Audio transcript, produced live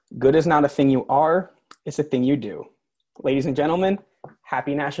Good is not a thing you are, it's a thing you do. Ladies and gentlemen,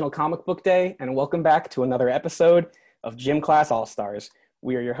 happy National Comic Book Day, and welcome back to another episode of Gym Class All Stars.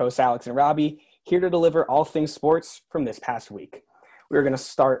 We are your hosts, Alex and Robbie, here to deliver all things sports from this past week. We're going to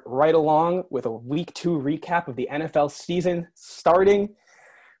start right along with a Week 2 recap of the NFL season, starting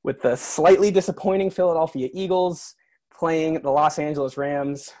with the slightly disappointing Philadelphia Eagles playing the Los Angeles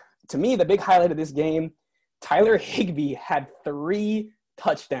Rams. To me, the big highlight of this game, Tyler Higbee had 3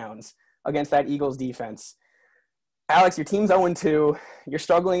 touchdowns against that Eagles defense. Alex, your team's 0-2. You're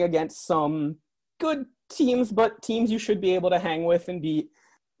struggling against some good teams, but teams you should be able to hang with and beat.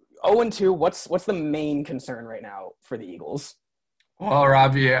 0-2, what's the main concern right now for the Eagles? Well,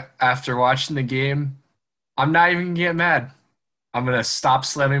 Robbie, after watching the game, I'm not even going to get mad. I'm going to stop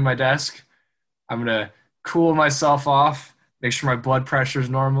slamming my desk. I'm going to cool myself off, make sure my blood pressure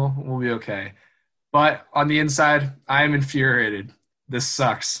is normal. We'll be okay. But on the inside, I am infuriated. This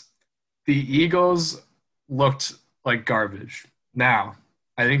sucks. The Eagles looked like garbage. Now,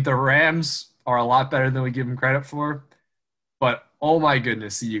 I think the Rams are a lot better than we give them credit for, but oh my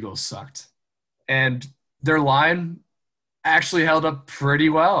goodness, the Eagles sucked. And their line actually held up pretty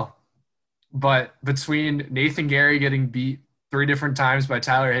well. But between Nathan Gary getting beat 3 different times by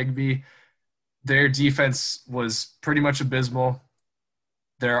Tyler Higbee, their defense was pretty much abysmal.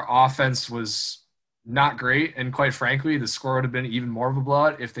 Their offense was not great, and quite frankly, the score would have been even more of a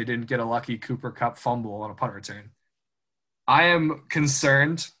blowout if they didn't get a lucky Cooper Kupp fumble on a punt return. I am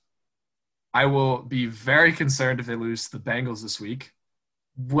concerned. I will be very concerned if they lose to the Bengals this week.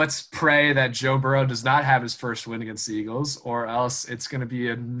 Let's pray that Joe Burrow does not have his first win against the Eagles, or else it's going to be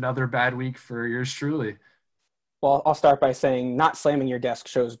another bad week for yours truly. Well, I'll start by saying not slamming your desk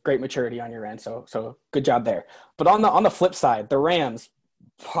shows great maturity on your end, so good job there. But on the flip side, the Rams,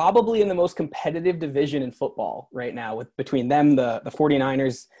 probably in the most competitive division in football right now, with between them, the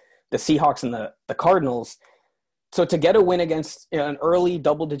 49ers, the Seahawks, and the Cardinals. So to get a win against an early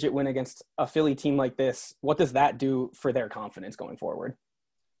double-digit win against a Philly team like this, what does that do for their confidence going forward?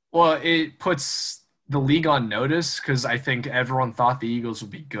 Well, it puts the league on notice because I think everyone thought the Eagles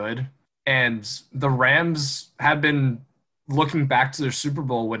would be good. And the Rams have been looking back to their Super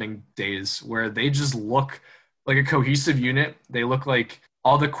Bowl winning days where they just look like a cohesive unit. They look like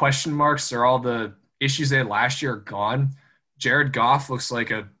all the question marks or all the issues they had last year are gone. Jared Goff looks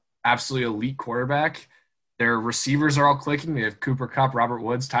like a absolutely elite quarterback. Their receivers are all clicking. They have Cooper Kupp, Robert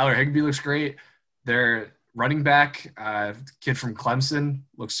Woods. Tyler Higbee looks great. Their running back, kid from Clemson,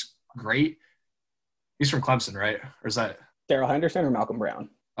 looks great. He's from Clemson, right? Or is that Darrell Henderson or Malcolm Brown?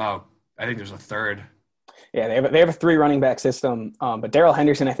 Oh, I think there's a third. Yeah, they have a 3 running back system, but Darrell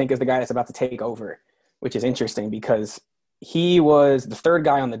Henderson, I think, is the guy that's about to take over, which is interesting because he was the 3rd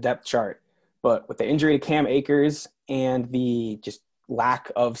guy on the depth chart, but with the injury to Cam Akers and the just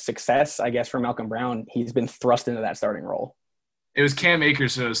lack of success, I guess, for Malcolm Brown, he's been thrust into that starting role. It was Cam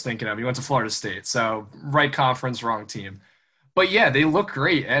Akers who I was thinking of. He went to Florida State, so right conference, wrong team. But yeah, they look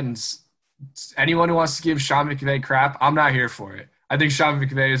great, and anyone who wants to give Sean McVay crap, I'm not here for it. I think Sean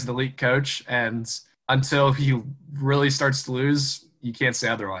McVay is an elite coach, and until he really starts to lose, you can't say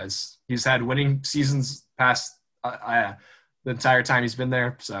otherwise. He's had winning seasons past the entire time he's been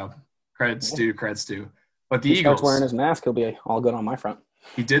there, so credits due. But the he Eagles, starts wearing his mask, he'll be all good on my front.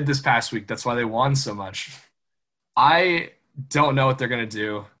 he did this past week. That's why they won so much. I don't know what they're going to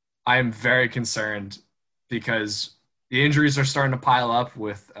do. I am very concerned because the injuries are starting to pile up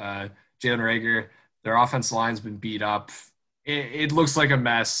with Jalen Reagor. Their offensive line's been beat up. It looks like a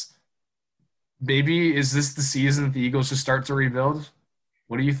mess. Maybe is this the season that the Eagles should start to rebuild?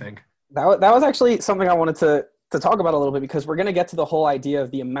 What do you think? That was actually something I wanted to talk about a little bit because we're going to get to the whole idea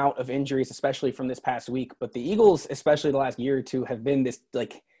of the amount of injuries, especially from this past week. But the Eagles, especially the last year or two, have been this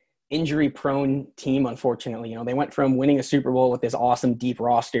like injury-prone team, unfortunately. You know, they went from winning a Super Bowl with this awesome deep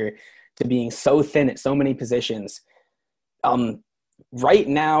roster to being so thin at so many positions. Right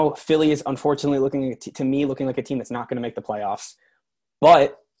now, Philly is unfortunately looking like a team that's not going to make the playoffs.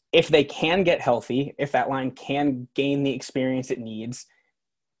 But if they can get healthy, if that line can gain the experience it needs,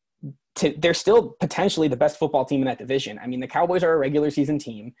 they're still potentially the best football team in that division. I mean, the Cowboys are a regular season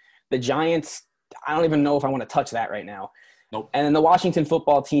team. The Giants, I don't even know if I want to touch that right now. Nope. And then the Washington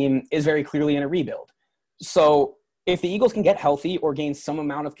football team is very clearly in a rebuild. So if the Eagles can get healthy or gain some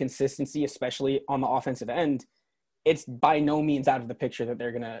amount of consistency, especially on the offensive end, it's by no means out of the picture that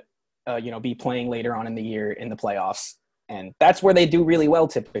they're going to be playing later on in the year in the playoffs. And that's where they do really well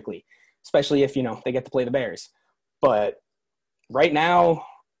typically, especially if, they get to play the Bears. But right now,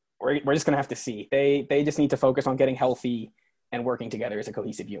 we're just going to have to see. They just need to focus on getting healthy and working together as a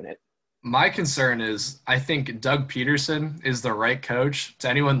cohesive unit. My concern is I think Doug Peterson is the right coach. To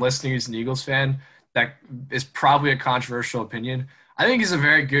anyone listening who's an Eagles fan, that is probably a controversial opinion. I think he's a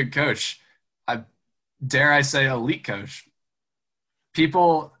very good coach. I dare I say elite coach.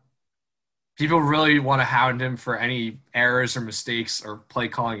 People people really want to hound him for any errors or mistakes or play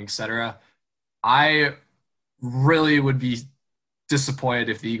calling, etc. I really would be disappointed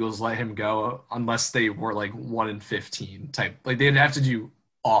if the Eagles let him go unless they were like 1-15 type. Like they'd have to do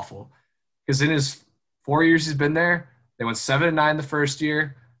awful. Because in his 4 years he's been there, they went 7-9 the first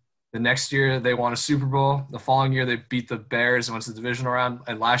year. The next year they won a Super Bowl. The following year they beat the Bears and went to the divisional round.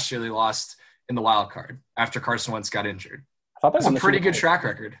 And last year they lost in the wild card after Carson Wentz got injured. That's a pretty good track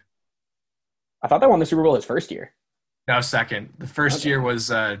record. I thought they won the Super Bowl his first year. No, second. The first year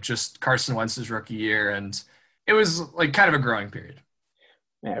was just Carson Wentz's rookie year, and it was like kind of a growing period.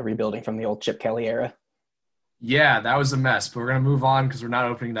 Yeah, rebuilding from the old Chip Kelly era. Yeah, that was a mess, but we're going to move on because we're not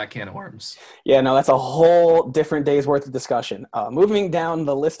opening that can of worms. Yeah, no, that's a whole different day's worth of discussion. Moving down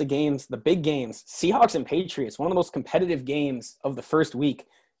the list of games, the big games, Seahawks and Patriots, one of the most competitive games of the first week.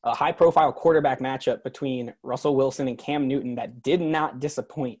 A high-profile quarterback matchup between Russell Wilson and Cam Newton that did not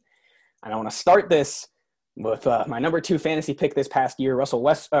disappoint. And I want to start this with my number 2 fantasy pick this past year, Russell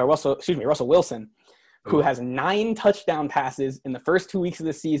Wilson, who has 9 touchdown passes in the first 2 weeks of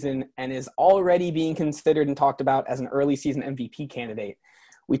the season and is already being considered and talked about as an early season MVP candidate.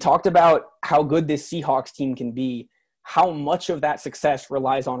 We talked about how good this Seahawks team can be, how much of that success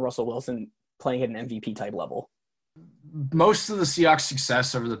relies on Russell Wilson playing at an MVP type level. Most of the Seahawks'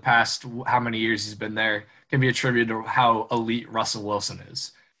 success over the past how many years he's been there can be attributed to how elite Russell Wilson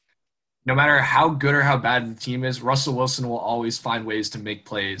is. No matter how good or how bad the team is, Russell Wilson will always find ways to make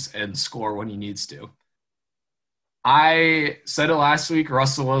plays and score when he needs to. I said it last week,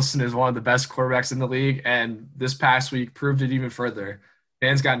 Russell Wilson is one of the best quarterbacks in the league, and this past week proved it even further.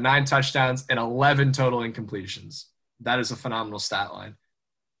 Man's got 9 touchdowns and 11 total incompletions. That is a phenomenal stat line.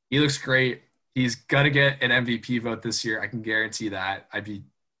 He looks great. He's going to get an MVP vote this year. I can guarantee that. I'd be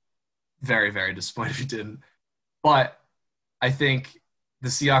very, very disappointed if he didn't. But I think the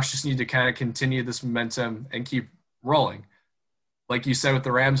Seahawks just need to kind of continue this momentum and keep rolling. Like you said with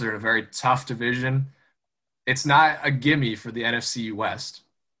the Rams, they're in a very tough division. It's not a gimme for the NFC West.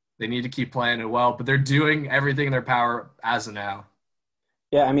 They need to keep playing it well, but they're doing everything in their power as of now.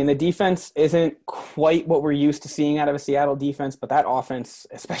 Yeah, I mean, the defense isn't quite what we're used to seeing out of a Seattle defense, but that offense,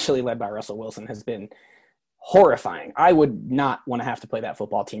 especially led by Russell Wilson, has been horrifying. I would not want to have to play that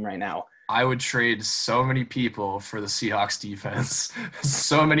football team right now. I would trade so many people for the Seahawks defense.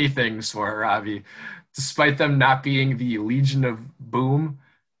 So many things for it, Robbie. Despite them not being the Legion of Boom,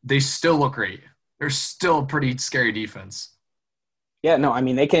 they still look great. They're still a pretty scary defense. Yeah, no, I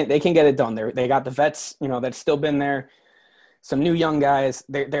mean, they can get it done. They got the vets, that's still been there. Some new young guys.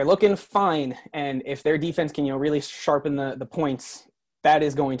 They're looking fine, and if their defense can, really sharpen the points, that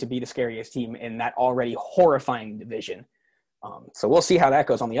is going to be the scariest team in that already horrifying division. So we'll see how that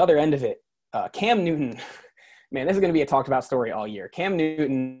goes. On the other end of it, Cam Newton, man, this is going to be a talked about story all year. Cam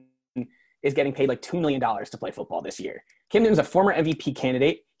Newton is getting paid like $2 million to play football this year. Cam Newton's a former MVP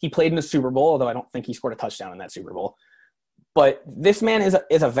candidate. He played in the Super Bowl, although I don't think he scored a touchdown in that Super Bowl. But this man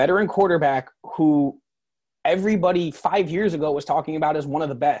is a veteran quarterback who everybody 5 years ago was talking about as one of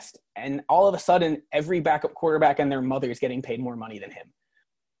the best. And all of a sudden, every backup quarterback and their mother is getting paid more money than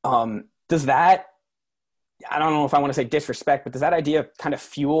him. Does that, I don't know if I want to say disrespect, but does that idea kind of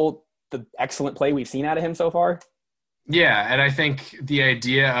fuel the excellent play we've seen out of him so far? Yeah, and I think the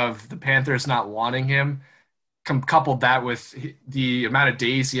idea of the Panthers not wanting him, coupled that with the amount of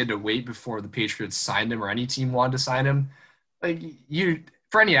days he had to wait before the Patriots signed him or any team wanted to sign him,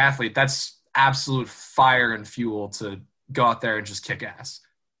 for any athlete, that's absolute fire and fuel to go out there and just kick ass.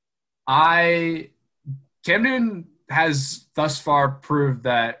 Cam Newton has thus far proved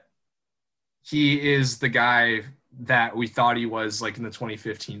that he is the guy that we thought he was in the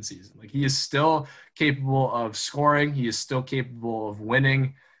 2015 season. He is still capable of scoring. He is still capable of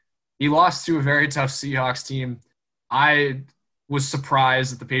winning. He lost to a very tough Seahawks team. I was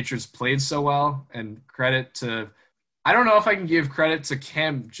surprised that the Patriots played so well, and I don't know if I can give credit to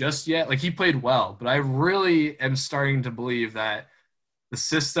Cam just yet. He played well, but I really am starting to believe that the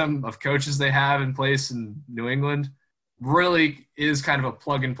system of coaches they have in place in New England really is kind of a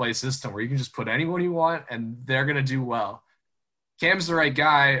plug-and-play system where you can just put anyone you want and they're going to do well. Cam's the right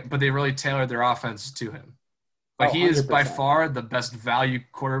guy, but they really tailored their offense to him. But he is by far the best value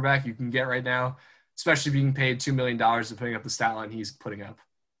quarterback you can get right now, especially being paid $2 million and putting up the stat line he's putting up.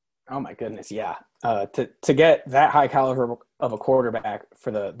 Oh, my goodness, yeah. To get that high caliber of a quarterback for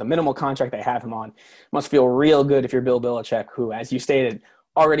the minimal contract they have him on must feel real good if you're Bill Belichick, who, as you stated,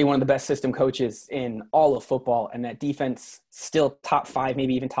 already one of the best system coaches in all of football, and that defense still top 5,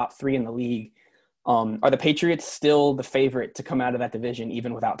 maybe even top 3 in the league. Are the Patriots still the favorite to come out of that division,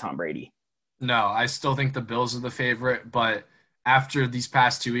 even without Tom Brady? No, I still think the Bills are the favorite, but after these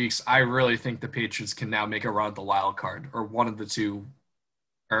past 2 weeks, I really think the Patriots can now make a run at the wild card, or one of the two,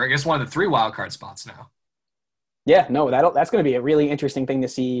 or I guess one of the 3 wild card spots now. Yeah, no, that's going to be a really interesting thing to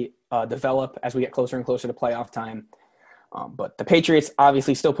see develop as we get closer and closer to playoff time. But the Patriots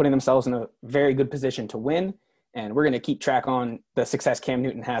obviously still putting themselves in a very good position to win, and we're going to keep track on the success Cam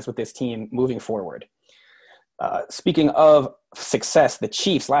Newton has with this team moving forward. Speaking of success, the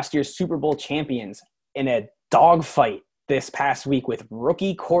Chiefs, last year's Super Bowl champions, in a dogfight this past week with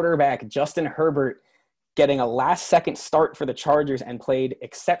rookie quarterback Justin Herbert getting a last-second start for the Chargers and played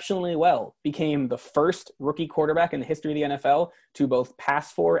exceptionally well, became the first rookie quarterback in the history of the NFL to both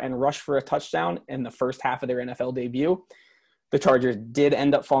pass for and rush for a touchdown in the first half of their NFL debut. The Chargers did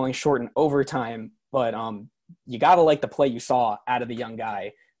end up falling short in overtime, but you got to like the play you saw out of the young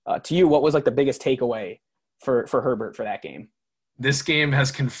guy. To you, what was like the biggest takeaway for Herbert for that game? This game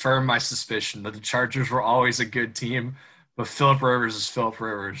has confirmed my suspicion that the Chargers were always a good team, but Philip Rivers is Philip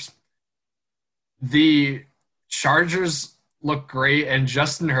Rivers. The Chargers look great, and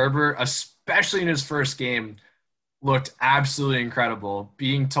Justin Herbert, especially in his first game, looked absolutely incredible.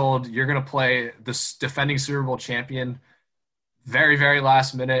 Being told you're going to play this defending Super Bowl champion very, very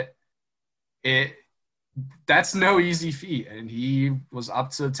last minute, that's no easy feat, and he was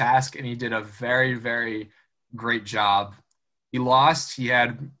up to the task, and he did a very, very great job. He lost. He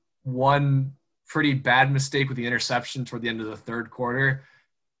had one pretty bad mistake with the interception toward the end of the third quarter.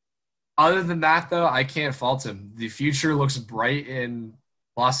 Other than that, though, I can't fault him. The future looks bright in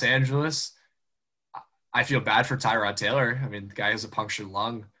Los Angeles. I feel bad for Tyrod Taylor. I mean, the guy has a punctured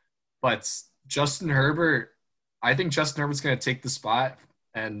lung. But Justin Herbert, I think Justin Herbert's going to take the spot,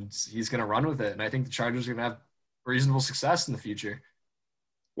 and he's going to run with it. And I think the Chargers are going to have reasonable success in the future.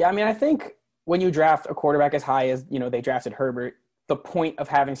 Yeah, I mean, I think when you draft a quarterback as high as, they drafted Herbert, the point of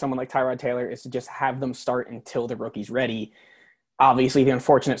having someone like Tyrod Taylor is to just have them start until the rookie's ready. Obviously, the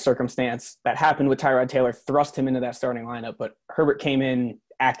unfortunate circumstance that happened with Tyrod Taylor thrust him into that starting lineup, but Herbert came in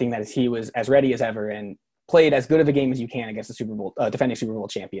acting that he was as ready as ever and played as good of a game as you can against the defending Super Bowl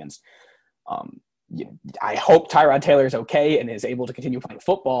champions. I hope Tyrod Taylor is okay and is able to continue playing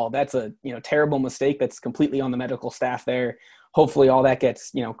football. That's a terrible mistake that's completely on the medical staff there. Hopefully all that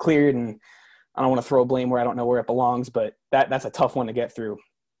gets cleared, and I don't want to throw blame where I don't know where it belongs, but that's a tough one to get through.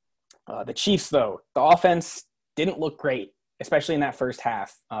 The Chiefs, though, the offense didn't look great, especially in that first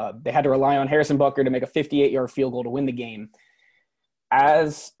half. They had to rely on Harrison Butker to make a 58-yard field goal to win the game.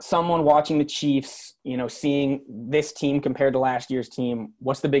 As someone watching the Chiefs, seeing this team compared to last year's team,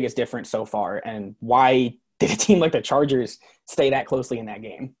 what's the biggest difference so far? And why did a team like the Chargers stay that closely in that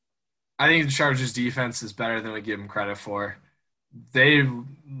game? I think the Chargers defense is better than we give them credit for. They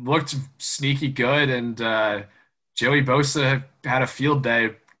looked sneaky good, and Joey Bosa had a field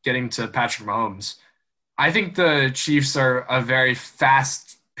day getting to Patrick Mahomes. I think the Chiefs are a very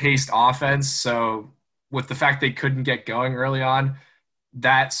fast-paced offense, so with the fact they couldn't get going early on,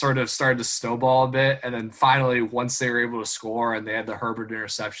 that sort of started to snowball a bit, and then finally, once they were able to score and they had the Herbert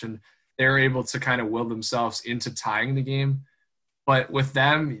interception, they were able to kind of will themselves into tying the game. But with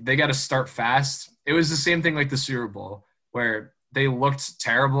them, they got to start fast. It was the same thing like the Super Bowl, where they looked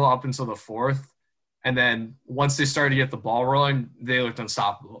terrible up until the fourth, and then once they started to get the ball rolling, they looked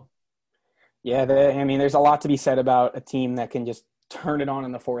unstoppable. Yeah, there's a lot to be said about a team that can just turn it on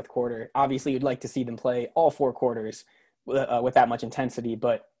in the fourth quarter. Obviously, you'd like to see them play all 4 quarters with that much intensity,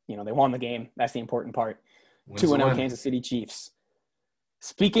 but they won the game. That's the important part. 2-0 Kansas City Chiefs.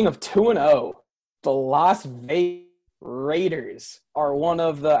 Speaking of 2-0, the Las Vegas Raiders are one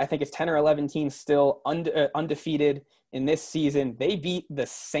of the, I think it's 10 or 11 teams still undefeated in this season. They beat the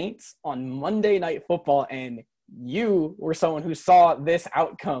Saints on Monday Night Football, and you were someone who saw this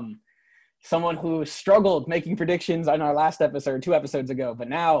outcome, someone who struggled making predictions on our last episode 2 episodes ago, but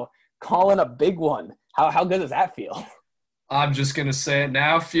now calling a big one. How good does that feel? I'm just going to say it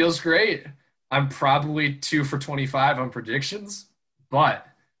now. Feels great. I'm probably 2 for 25 on predictions, but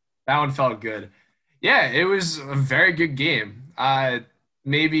that one felt good. Yeah, it was a very good game.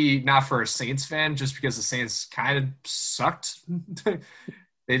 Maybe not for a Saints fan, just because the Saints kind of sucked.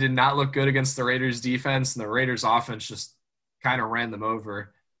 They did not look good against the Raiders defense, and the Raiders offense just kind of ran them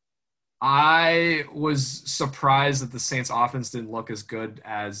over. I was surprised that the Saints offense didn't look as good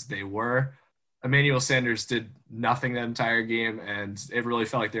as they were. Emmanuel Sanders did nothing that entire game, and it really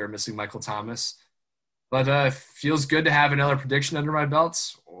felt like they were missing Michael Thomas. But feels good to have another prediction under my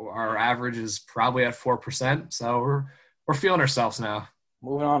belts. Our average is probably at 4%, so we're feeling ourselves now.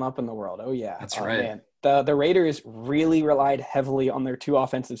 Moving on up in the world. Oh, yeah. That's Oh, right. man. The Raiders really relied heavily on their two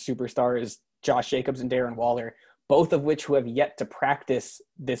offensive superstars, Josh Jacobs and Darren Waller, both of which who have yet to practice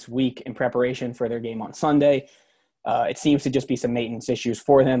this week in preparation for their game on Sunday. It seems to just be some maintenance issues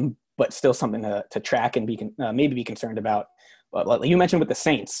for them, but still something to track and maybe be concerned about. But like you mentioned with the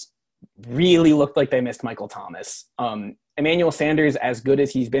Saints, really looked like they missed Michael Thomas. Emmanuel Sanders, as good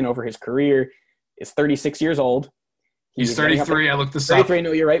as he's been over his career, is 36 years old. He's 33. I looked this 33, up.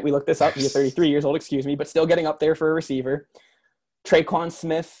 no, you're right. We looked this up. He's 33 years old, excuse me, but still getting up there for a receiver. Traquan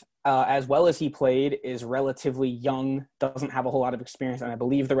Smith, as well as he played, is relatively young, doesn't have a whole lot of experience, and I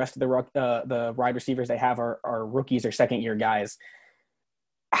believe the rest of the wide receivers they have are rookies or second-year guys.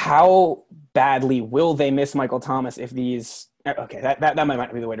 How badly will they miss Michael Thomas if these – okay, that might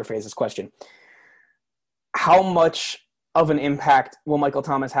not be the way to phrase this question. How much of an impact will Michael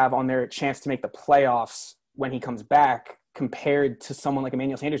Thomas have on their chance to make the playoffs when he comes back compared to someone like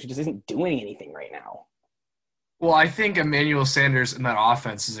Emmanuel Sanders who just isn't doing anything right now? Well, I think Emmanuel Sanders in that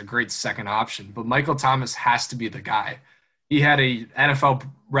offense is a great second option, but Michael Thomas has to be the guy. He had a NFL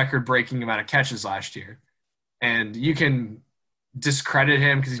record-breaking amount of catches last year, and you can discredit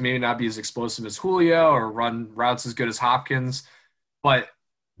him because he may not be as explosive as Julio or run routes as good as Hopkins, but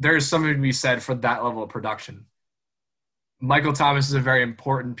there's something to be said for that level of production. Michael Thomas is a very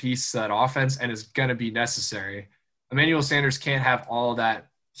important piece to that offense and is going to be necessary. Emmanuel Sanders can't have all that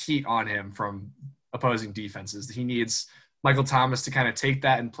heat on him from opposing defenses. He needs Michael Thomas to kind of take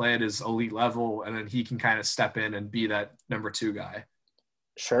that and play at his elite level, and then he can kind of step in and be that number two guy.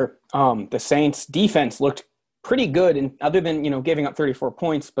 Sure. The Saints defense looked pretty good, and other than, giving up 34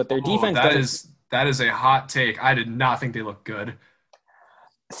 points, but their defense that is a hot take. I did not think they looked good.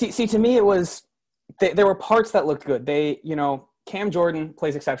 See, to me, it was there were parts that looked good. Cam Jordan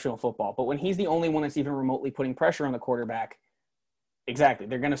plays exceptional football, but when he's the only one that's even remotely putting pressure on the quarterback, exactly,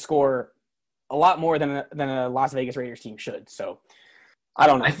 they're going to score a lot more than a Las Vegas Raiders team should. So, I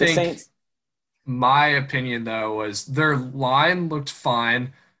don't know. I think my opinion, though, was their line looked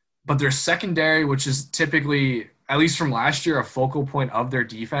fine, but their secondary, which is typically, at least from last year, a focal point of their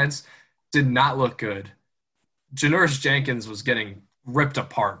defense, did not look good. Janoris Jenkins was getting ripped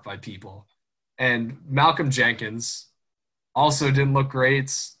apart by people. And Malcolm Jenkins also didn't look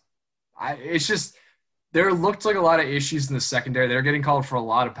great. It's just there looked like a lot of issues in the secondary. They're getting called for a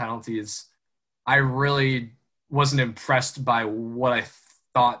lot of penalties. I really wasn't impressed by what I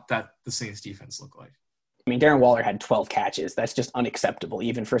thought that the Saints defense looked like. I mean, Darren Waller had 12 catches. That's just unacceptable,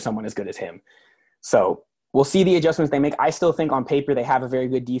 even for someone as good as him. So we'll see the adjustments they make. I still think on paper they have a very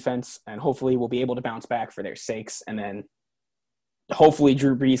good defense, and hopefully we'll be able to bounce back for their sakes. And then hopefully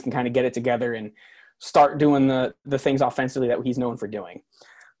Drew Brees can kind of get it together and start doing the things offensively that he's known for doing.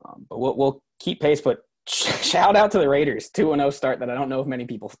 But we'll keep pace. But shout out to the Raiders, 2-0 start that I don't know if many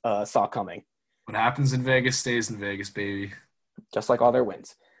people saw coming. What happens in Vegas stays in Vegas, baby. Just like all their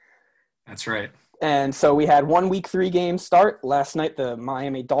wins. That's right. And so we had one week 3 game start. Last night, the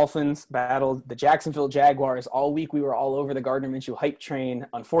Miami Dolphins battled the Jacksonville Jaguars. All week, we were all over the Gardner Minshew hype train.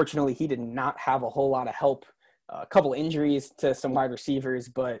 Unfortunately, he did not have a whole lot of help. A couple injuries to some wide receivers,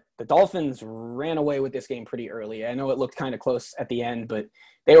 but the Dolphins ran away with this game pretty early. I know it looked kind of close at the end, but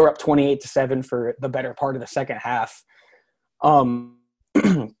they were up 28-7 for the better part of the second half.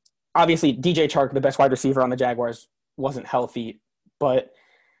 Obviously, DJ Chark, the best wide receiver on the Jaguars, wasn't healthy, but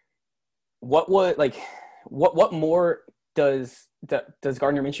what more does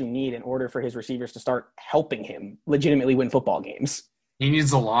Gardner Minshew need in order for his receivers to start helping him legitimately win football games? He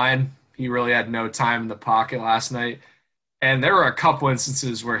needs a line. He really had no time in the pocket last night. And there were a couple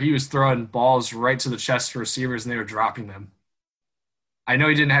instances where he was throwing balls right to the chest for receivers and they were dropping them. I know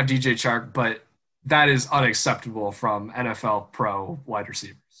he didn't have DJ Chark, but that is unacceptable from NFL pro wide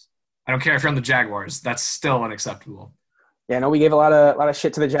receivers. I don't care if you're on the Jaguars. That's still unacceptable. Yeah, no, we gave a lot of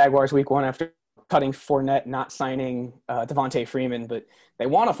shit to the Jaguars week 1 after cutting Fournette, not signing Devontae Freeman, but they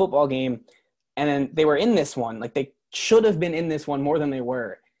won a football game, and then they were in this one. Like, they should have been in this one more than they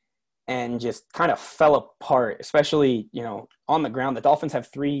were, and just kind of fell apart, especially, on the ground. The Dolphins have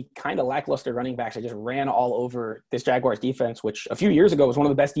 3 kind of lackluster running backs that just ran all over this Jaguars defense, which a few years ago was one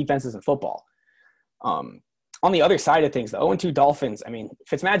of the best defenses in football. On the other side of things, the 0-2 Dolphins, I mean,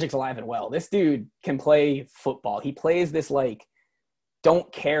 Fitzmagic's alive and well. This dude can play football. He plays this,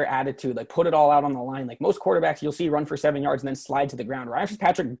 don't care attitude, put it all out on the line. Like most quarterbacks you'll see run for 7 yards and then slide to the ground. Ryan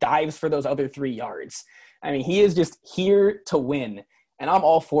Fitzpatrick dives for those other 3 yards. I mean, he is just here to win. And I'm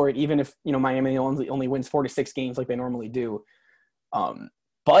all for it, even if, Miami only wins 4 to 6 games like they normally do.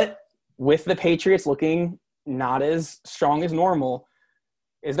 But with the Patriots looking not as strong as normal,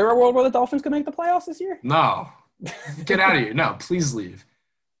 is there a world where the Dolphins could make the playoffs this year? No. Get out of here. No, please leave.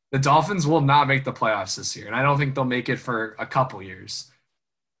 The Dolphins will not make the playoffs this year, and I don't think they'll make it for a couple years.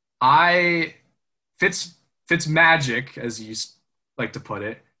 I Fitz magic, as you like to put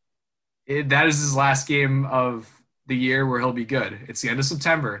it, that is his last game of the year where he'll be good. It's the end of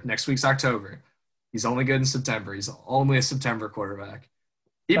September. Next week's October. He's only good in September. He's only a September quarterback.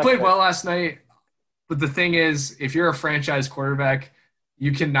 He That's played fair. well last night, but the thing is, if you're a franchise quarterback,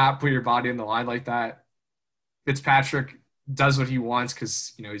 you cannot put your body on the line like that. Fitzpatrick does what he wants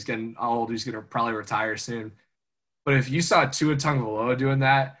because he's getting old. He's going to probably retire soon. But if you saw Tua Tagovailoa doing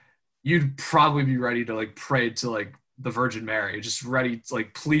that, you'd probably be ready to pray to the Virgin Mary, just ready to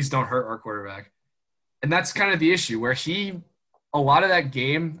please don't hurt our quarterback. And that's kind of the issue where a lot of that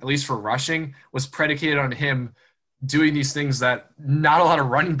game, at least for rushing, was predicated on him doing these things that not a lot of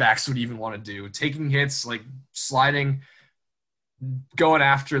running backs would even want to do, taking hits, sliding, going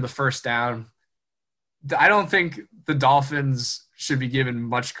after the first down. I don't think the Dolphins should be given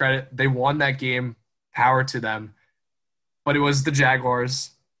much credit. They won that game, power to them, but it was the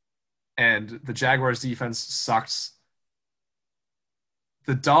Jaguars, and the Jaguars defense sucks.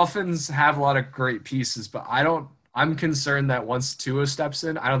 The Dolphins have a lot of great pieces, but I'm concerned that once Tua steps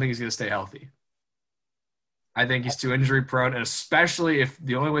in, I don't think he's going to stay healthy. I think he's too injury prone, and especially if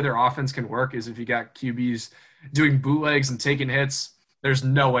the only way their offense can work is if you got QBs doing bootlegs and taking hits, there's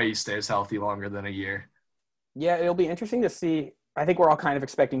no way he stays healthy longer than a year. Yeah, it'll be interesting to see. I think we're all kind of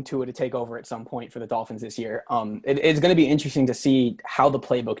expecting Tua to take over at some point for the Dolphins this year. It's going to be interesting to see how the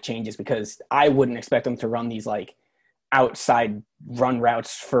playbook changes because I wouldn't expect them to run these outside run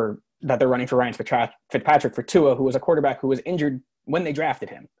routes that they're running for Ryan Fitzpatrick for Tua, who was a quarterback who was injured when they drafted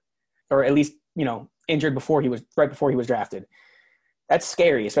him, or at least injured right before he was drafted. That's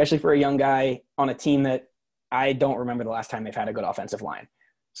scary, especially for a young guy on a team that I don't remember the last time they've had a good offensive line.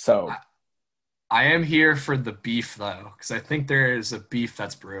 So I am here for the beef, though, because I think there is a beef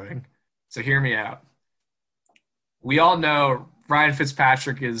that's brewing. So hear me out. We all know Ryan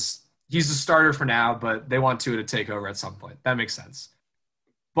Fitzpatrick he's the starter for now, but they want Tua to take over at some point. That makes sense.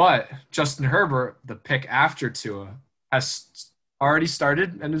 But Justin Herbert, the pick after Tua, has already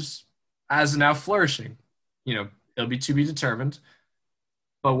started and is as of now flourishing. It'll be to be determined.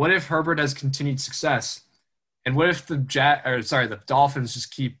 But what if Herbert has continued success? And what if the Dolphins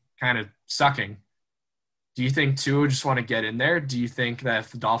just keep kind of sucking? Do you think Tua just want to get in there? Do you think that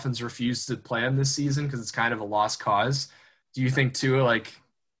if the Dolphins refuse to play him this season because it's kind of a lost cause, do you think Tua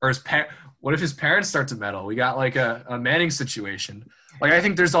what if his parents start to meddle? We got a Manning situation. I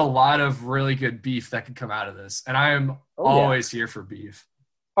think there's a lot of really good beef that could come out of this, and I am always here for beef.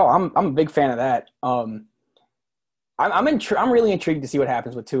 Oh, I'm a big fan of that. I'm really intrigued to see what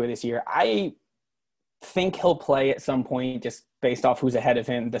happens with Tua this year. I think he'll play at some point just based off who's ahead of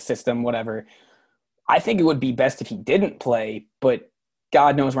him, the system, whatever. I think it would be best if he didn't play, but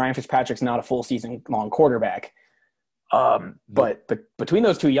God knows Ryan Fitzpatrick's not a full season long quarterback. But between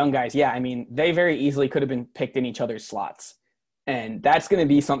those two young guys, yeah, I mean, they very easily could have been picked in each other's slots. And that's going to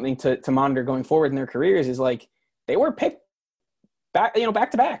be something to monitor going forward in their careers is they were picked back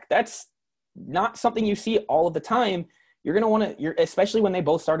to back. That's not something you see all of the time. You're going to want to, especially when they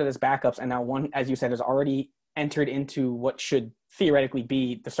both started as backups and now one, as you said, has already entered into what should theoretically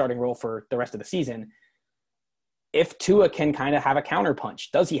be the starting role for the rest of the season. If Tua can kind of have a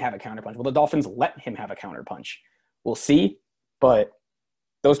counterpunch, does he have a counterpunch? Will the Dolphins let him have a counterpunch? We'll see, but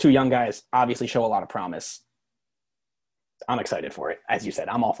those two young guys obviously show a lot of promise. I'm excited for it. As you said,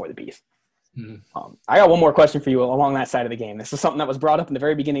 I'm all for the beef. Mm-hmm. I got one more question for you along that side of the game. This is something that was brought up in the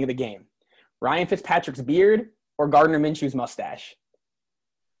very beginning of the game. Ryan Fitzpatrick's beard or Gardner Minshew's mustache?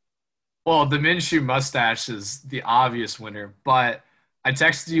 Well, the Minshew mustache is the obvious winner, but I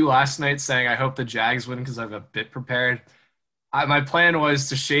texted you last night saying I hope the Jags win because I have a bit prepared. My plan was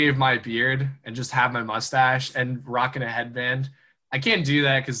to shave my beard and just have my mustache and rocking a headband. I can't do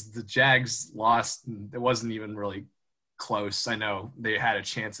that because the Jags lost. And it wasn't even really close. I know they had a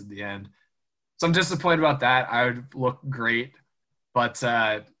chance at the end. So I'm disappointed about that. I would look great. But,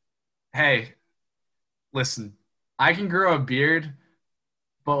 hey, listen, I can grow a beard,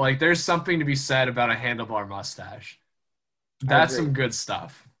 but, there's something to be said about a handlebar mustache. That's some good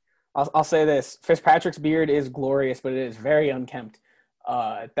stuff. I'll say this. Fitzpatrick's beard is glorious, but it is very unkempt.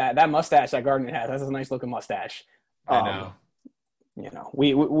 That mustache that Gardner has, that's a nice looking mustache. I know.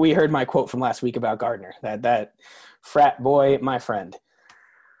 We heard my quote from last week about Gardner, that frat boy, my friend.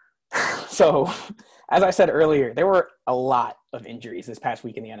 So, as I said earlier, there were a lot of injuries this past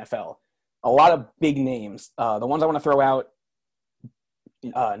week in the NFL. A lot of big names. The ones I want to throw out,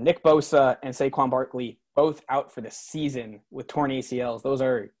 Nick Bosa and Saquon Barkley, both out for the season with torn ACLs. Those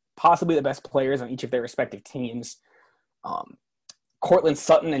are possibly the best players on each of their respective teams. Cortland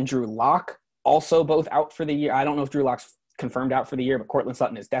Sutton and Drew Lock also both out for the year. I don't know if Drew Lock's confirmed out for the year, but Cortland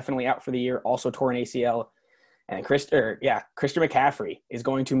Sutton is definitely out for the year, also tore an ACL. And Christian McCaffrey is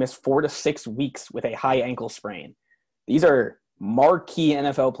going to miss 4 to 6 weeks with a high ankle sprain. These are marquee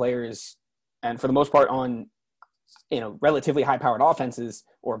NFL players, and for the most part on relatively high-powered offenses,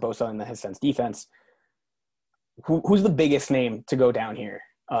 or Bosa in his sense defense. Who's the biggest name to go down here,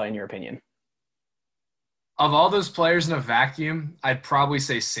 in your opinion? Of all those players in a vacuum, I'd probably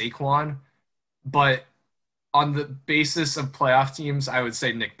say Saquon, but on the basis of playoff teams, I would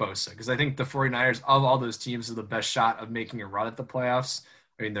say Nick Bosa, because I think the 49ers, of all those teams, are the best shot of making a run at the playoffs.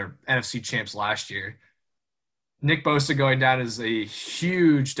 I mean, they're NFC champs last year. Nick Bosa going down is a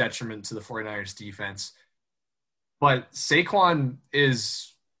huge detriment to the 49ers defense. But Saquon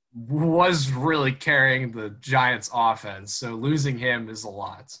was really carrying the Giants offense, so losing him is a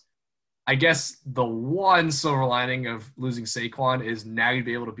lot. I guess the one silver lining of losing Saquon is now you'd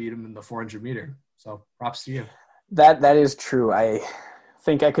be able to beat him in the 400 meter. So props to you. That is true. I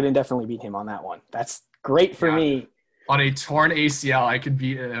think I could indefinitely beat him on that one. That's great for me. On a torn ACL, I could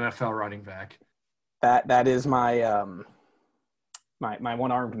beat an NFL running back. That is my my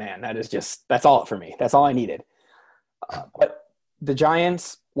one-armed man. That's all for me. That's all I needed. But the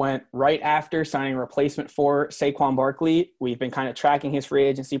Giants went right after signing a replacement for Saquon Barkley. We've been kind of tracking his free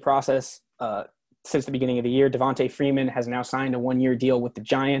agency process since the beginning of the year. Devontae Freeman has now signed a 1-year deal with the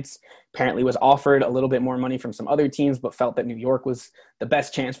Giants. Apparently was offered a little bit more money from some other teams, but felt that New York was the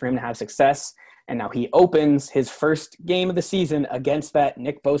best chance for him to have success. And now he opens his first game of the season against that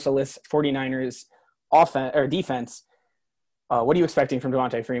Nick Bosa-less 49ers offense or defense. What are you expecting from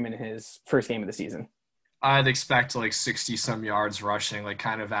Devontae Freeman in his first game of the season? I'd expect 60-some yards rushing,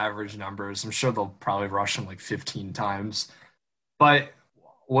 kind of average numbers. I'm sure they'll probably rush him 15 times. But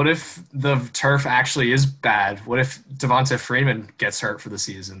what if the turf actually is bad? What if Devontae Freeman gets hurt for the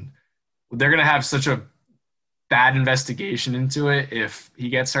season? They're going to have such a bad investigation into it if he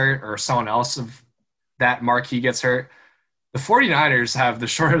gets hurt or someone else of that marquee gets hurt. The 49ers have the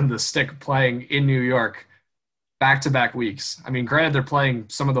short end of the stick playing in New York back-to-back weeks. I mean, granted, they're playing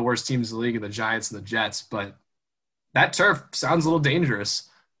some of the worst teams in the league, the Giants and the Jets, but that turf sounds a little dangerous.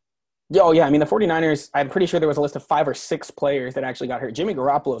 Oh, yeah. I mean, the 49ers, I'm pretty sure there was a list of 5 or 6 players that actually got hurt. Jimmy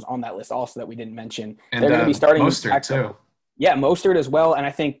Garoppolo's on that list also that we didn't mention. And they're going to be starting Mostert, too. Yeah, Mostert as well. And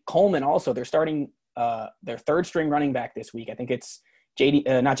I think Coleman also. They're starting their third-string running back this week. I think it's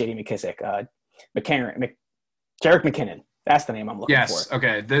not J.D. McKissick, Jerick McKinnon. That's the name I'm looking for. Yes,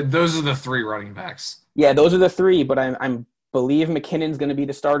 okay. Those are the 3 running backs. Yeah, those are the 3, but I believe McKinnon's going to be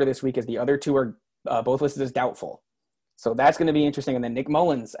the starter this week as the other 2 are both listed as doubtful. So that's going to be interesting. And then Nick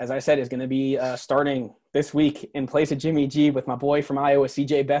Mullins, as I said, is going to be starting this week in place of Jimmy G with my boy from Iowa,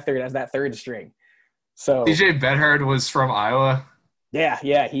 C.J. Beathard, as that third string. So C.J. Beathard was from Iowa?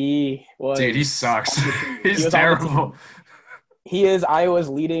 Yeah, he was. Dude, he sucks. He's terrible. He is Iowa's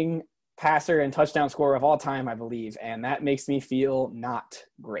leading passer and touchdown scorer of all time, I believe, and that makes me feel not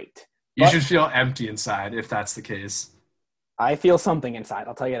great. You should feel empty inside if that's the case. I feel something inside,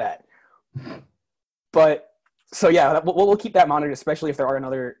 I'll tell you that. But, so yeah, we'll keep that monitored, especially if there are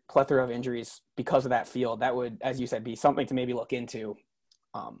another plethora of injuries because of that field. That would, as you said, be something to maybe look into.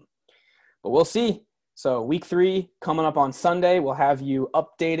 But we'll see. So week 3 coming up on Sunday. We'll have you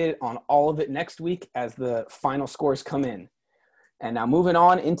updated on all of it next week as the final scores come in. And now moving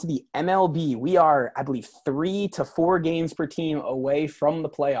on into the MLB, we are, I believe, 3 to 4 games per team away from the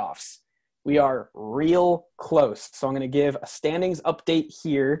playoffs. We are real close. So I'm going to give a standings update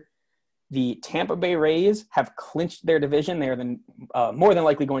here. The Tampa Bay Rays have clinched their division. They are more than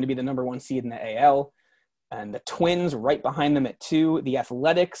likely going to be the number 1 seed in the AL. And the Twins right behind them at 2. The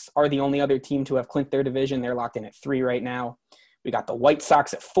Athletics are the only other team to have clinched their division. They're locked in at 3 right now. We got the White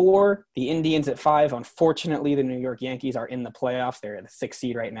Sox at 4, the Indians at 5. Unfortunately, the New York Yankees are in the playoffs. They're at the 6th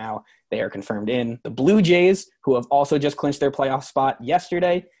seed right now. They are confirmed in. The Blue Jays, who have also just clinched their playoff spot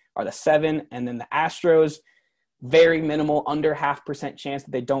yesterday, are the 7. And then the Astros, very minimal, under 0.5% chance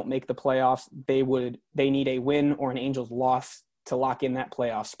that they don't make the playoffs. They need a win or an Angels loss to lock in that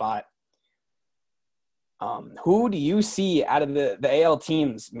playoff spot. Who do you see out of the AL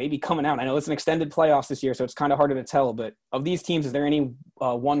teams maybe coming out? I know it's an extended playoffs this year, so it's kind of harder to tell. But of these teams, is there any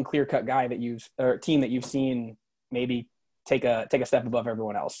one clear-cut guy team that you've seen maybe take a step above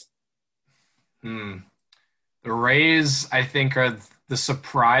everyone else? The Rays, I think, are the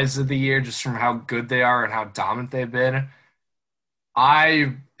surprise of the year just from how good they are and how dominant they've been.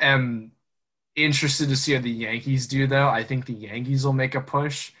 I am interested to see how the Yankees do, though. I think the Yankees will make a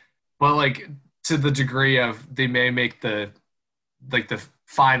push, but to the degree of they may make the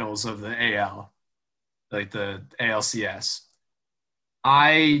finals of the AL, the ALCS.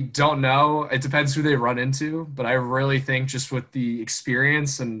 I don't know. It depends who they run into, but I really think just with the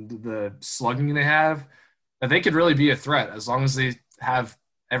experience and the slugging they have, that they could really be a threat as long as they have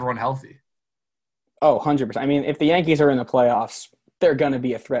everyone healthy. Oh, 100%. I mean, if the Yankees are in the playoffs, they're going to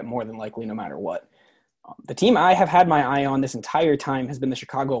be a threat more than likely no matter what. The team I have had my eye on this entire time has been the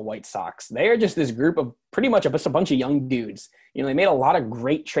Chicago White Sox. They are just this group of pretty much just a bunch of young dudes. You know, they made a lot of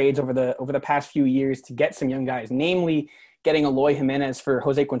great trades over the past few years to get some young guys, namely getting Eloy Jimenez for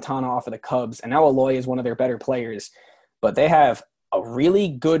Jose Quintana off of the Cubs, and now Eloy is one of their better players. But they have a really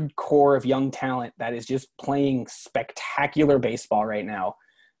good core of young talent that is just playing spectacular baseball right now.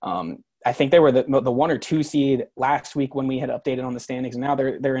 I think they were the 1 or 2 seed last week when we had updated on the standings, and now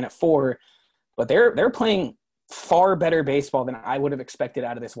they're in at 4. But they're playing far better baseball than I would have expected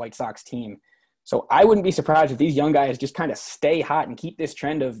out of this White Sox team. So I wouldn't be surprised if these young guys just kind of stay hot and keep this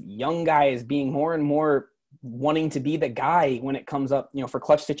trend of young guys being more and more wanting to be the guy when it comes up, for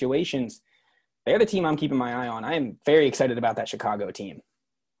clutch situations. They're the team I'm keeping my eye on. I am very excited about that Chicago team.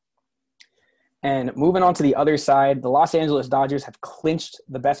 And moving on to the other side, the Los Angeles Dodgers have clinched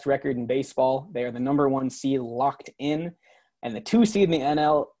the best record in baseball. They are the number 1 seed locked in. And the 2 seed in the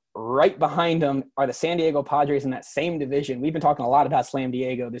NL, right behind them, are the San Diego Padres in that same division. We've been talking a lot about Slam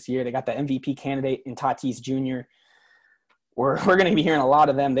Diego this year. They got the MVP candidate in Tatis Jr. We're going to be hearing a lot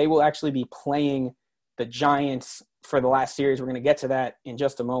of them. They will actually be playing the Giants for the last series. We're going to get to that in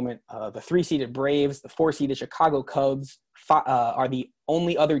just a moment. The 3-seeded Braves, the 4-seeded Chicago Cubs are the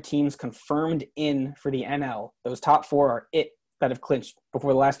only other teams confirmed in for the NL. Those top 4 are it that have clinched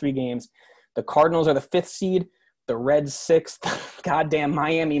before the last 3 games. The Cardinals are the 5th seed. The Reds 6th. Goddamn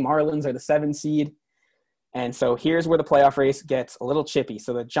Miami Marlins are the 7th seed. And so here's where the playoff race gets a little chippy.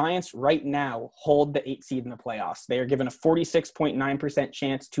 So the Giants right now hold the 8th seed in the playoffs. They are given a 46.9%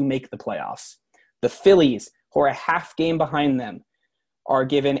 chance to make the playoffs. The Phillies, who are a half game behind them, are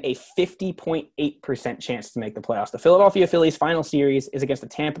given a 50.8% chance to make the playoffs. The Philadelphia Phillies final series is against the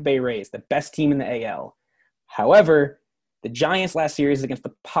Tampa Bay Rays, the best team in the AL. However, the Giants' last series is against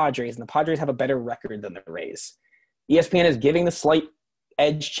the Padres, and the Padres have a better record than the Rays. ESPN is giving the slight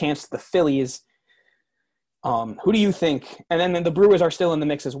edge chance to the Phillies. Who do you think? And then the Brewers are still in the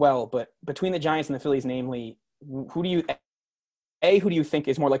mix as well, but between the Giants and the Phillies, namely, who do you think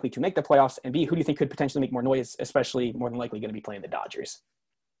is more likely to make the playoffs? And B, who do you think could potentially make more noise, especially more than likely going to be playing the Dodgers?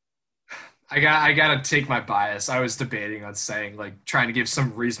 I gotta take my bias. I was debating on saying trying to give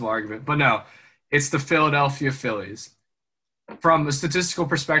some reasonable argument, but no, it's the Philadelphia Phillies. From a statistical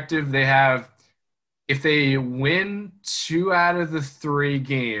perspective, they have, if they win 2 out of the 3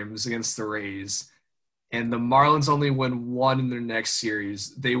 games against the Rays, and the Marlins only win 1 in their next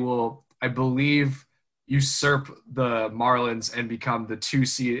series, they will, I believe, usurp the Marlins and become the 2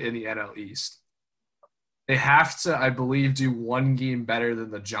 seed in the NL East. They have to, I believe, do 1 game better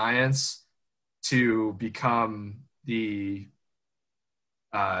than the Giants to become the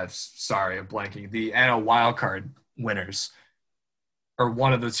I'm blanking, the NL wildcard winners, or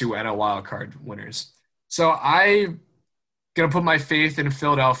one of the 2 NL wildcard winners. So I'm going to put my faith in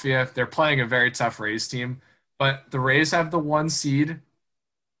Philadelphia. They're playing a very tough Rays team, but the Rays have the 1 seed.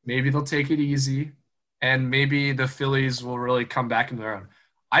 Maybe they'll take it easy, and maybe the Phillies will really come back into their own.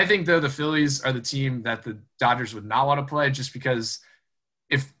 I think, though, the Phillies are the team that the Dodgers would not want to play, just because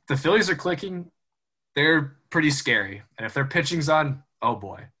if the Phillies are clicking, they're pretty scary. And if their pitching's on, oh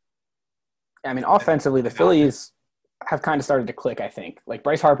boy. I mean, offensively, the Phillies have kind of started to click, I think. Like,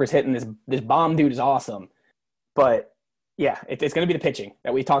 Bryce Harper's hitting this bomb dude is awesome. But, yeah, it's going to be the pitching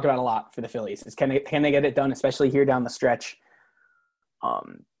that we talked about a lot for the Phillies. Can they get it done, especially here down the stretch?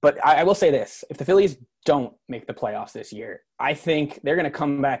 But I will say this. If the Phillies don't make the playoffs this year, I think they're going to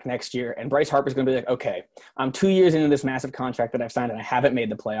come back next year, and Bryce Harper's going to be like, okay, I'm 2 years into this massive contract that I've signed, and I haven't made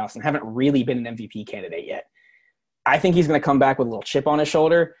the playoffs and haven't really been an MVP candidate yet. I think he's going to come back with a little chip on his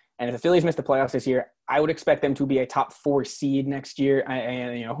shoulder, and if the Phillies miss the playoffs this year, I would expect them to be a top 4 seed next year,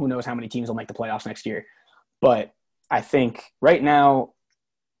 and who knows how many teams will make the playoffs next year. But I think right now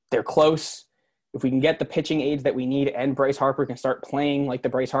they're close. If we can get the pitching aids that we need and Bryce Harper can start playing like the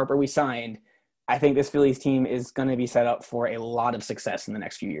Bryce Harper we signed, I think this Phillies team is going to be set up for a lot of success in the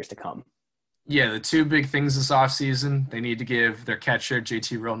next few years to come. Yeah, the 2 big things this offseason, they need to give their catcher,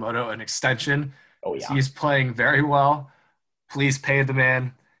 JT Realmuto, an extension. Oh, yeah. He's playing very well. Please pay the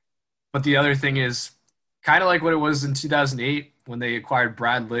man. But the other thing is kind of like what it was in 2008 when they acquired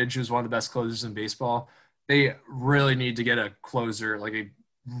Brad Lidge, who's one of the best closers in baseball. They really need to get a closer, like a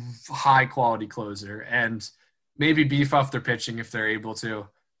high-quality closer, and maybe beef up their pitching if they're able to.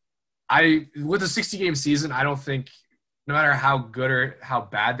 With a 60-game season, I don't think, no matter how good or how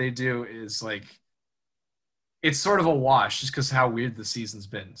bad they do, is it's sort of a wash just because how weird the season's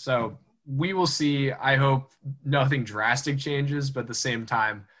been. So we will see. I hope nothing drastic changes, but at the same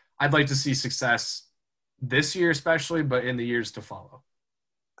time, I'd like to see success this year especially, but in the years to follow.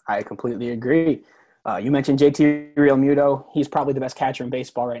 I completely agree. You mentioned JT Realmuto. He's probably the best catcher in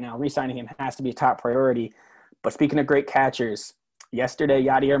baseball right now. Re-signing him has to be a top priority. But speaking of great catchers, yesterday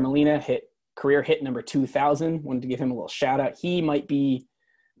Yadier Molina hit career hit number 2,000. Wanted to give him a little shout out. He might be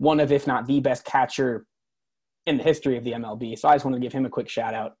one of, if not the best catcher in the history of the MLB. So I just wanted to give him a quick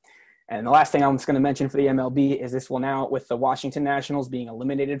shout out. And the last thing I'm just going to mention for the MLB is this will now, with the Washington Nationals being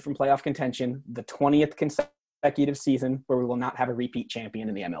eliminated from playoff contention, the 20th consecutive season where we will not have a repeat champion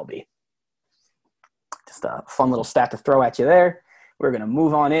in the MLB. Just a fun little stat to throw at you there. We're going to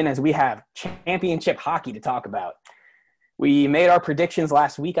move on in as we have championship hockey to talk about. We made our predictions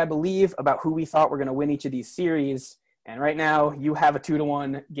last week, I believe, about who we thought were going to win each of these series. And right now, you have a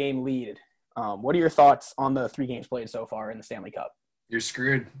 2-1 game lead. What are your thoughts on the 3 games played so far in the Stanley Cup? You're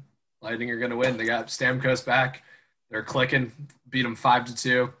screwed. Lightning are going to win. They got Stamkos back. They're clicking. Beat them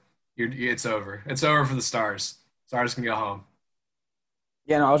 5-2. It's over. It's over for the Stars. Stars can go home.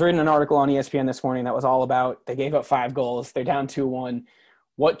 Yeah, no, I was reading an article on ESPN this morning that was all about they gave up 5 goals. They're down 2-1.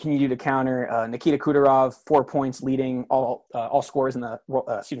 What can you do to counter? Nikita Kucherov, 4 points, leading all scores in the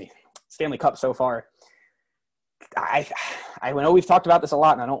Stanley Cup so far. I know we've talked about this a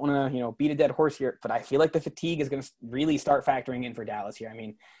lot, and I don't want to beat a dead horse here, but I feel like the fatigue is going to really start factoring in for Dallas here. I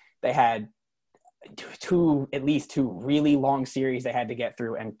mean, they had at least two really long series they had to get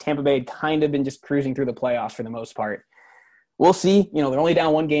through, and Tampa Bay had kind of been just cruising through the playoffs for the most part. We'll see. They're only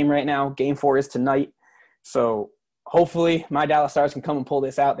down 1 game right now. Game 4 is tonight. So hopefully my Dallas Stars can come and pull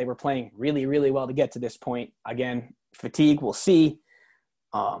this out. They were playing really, really well to get to this point. Again, fatigue, we'll see.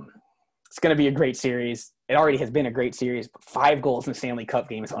 It's going to be a great series. It already has been a great series. But 5 goals in the Stanley Cup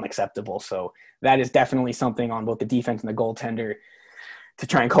game is unacceptable. So that is definitely something on both the defense and the goaltender to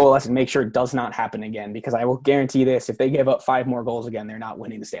try and coalesce and make sure it does not happen again. Because I will guarantee this, if they give up 5 more goals again, they're not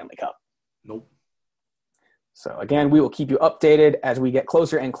winning the Stanley Cup. Nope. So, again, we will keep you updated as we get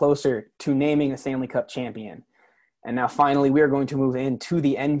closer and closer to naming a Stanley Cup champion. And now, finally, we are going to move into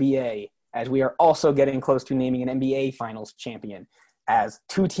the NBA as we are also getting close to naming an NBA Finals champion, as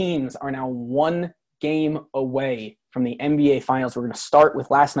 2 teams are now 1 game away from the NBA Finals. We're going to start with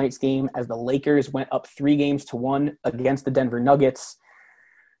last night's game as the Lakers went up 3-1 against the Denver Nuggets.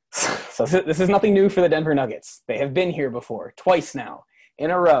 So this is nothing new for the Denver Nuggets. They have been here before, twice now, in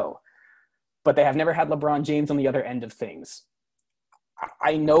a row. But they have never had LeBron James on the other end of things.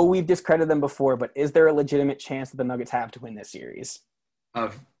 I know we've discredited them before, but is there a legitimate chance that the Nuggets have to win this series?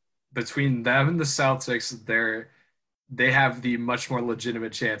 Between them and the Celtics, they have the much more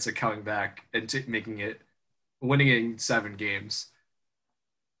legitimate chance of coming back and winning in 7 games.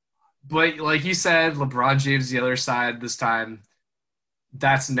 But like you said, LeBron James the other side this time,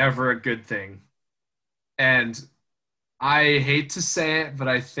 that's never a good thing. And I hate to say it, but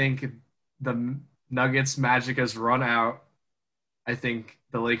I think the Nuggets' magic has run out. I think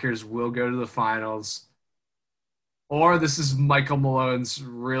the Lakers will go to the finals. Or this is Michael Malone's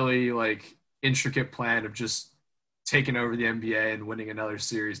really intricate plan of just taking over the NBA and winning another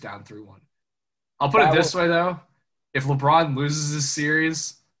series down 3-1. I'll put it this way, though. If LeBron loses this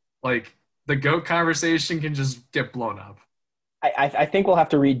series, the GOAT conversation can just get blown up. I think we'll have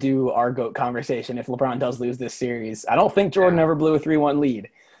to redo our GOAT conversation if LeBron does lose this series. I don't think Jordan ever blew a 3-1 lead.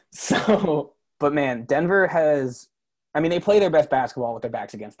 So, but man, Denver they play their best basketball with their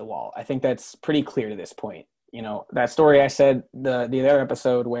backs against the wall. I think that's pretty clear to this point. That story I said the other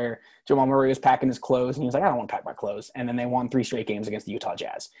episode where Jamal Murray was packing his clothes and he was like, I don't want to pack my clothes. And then they won 3 straight games against the Utah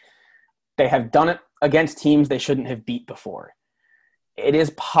Jazz. They have done it against teams they shouldn't have beat before. It is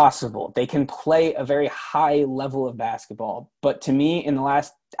possible. They can play a very high level of basketball. But to me, in the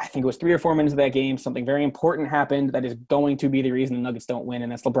last, I think it was 3 or 4 minutes of that game, something very important happened that is going to be the reason the Nuggets don't win,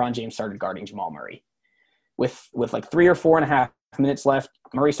 and that's LeBron James started guarding Jamal Murray. With 3 or 4.5 minutes left,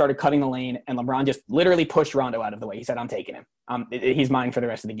 Murray started cutting the lane, and LeBron just literally pushed Rondo out of the way. He said, I'm taking him. He's mine for the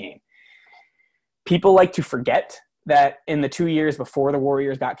rest of the game. People like to forget that in the 2 years before the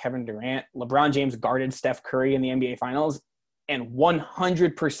Warriors got Kevin Durant, LeBron James guarded Steph Curry in the NBA Finals and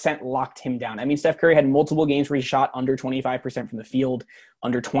 100% locked him down. I mean, Steph Curry had multiple games where he shot under 25% from the field,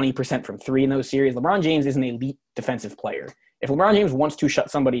 under 20% from 3 in those series. LeBron James is an elite defensive player. If LeBron James wants to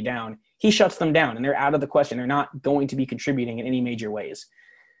shut somebody down, he shuts them down, and they're out of the question. They're not going to be contributing in any major ways.